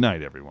 Good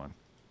night, everyone.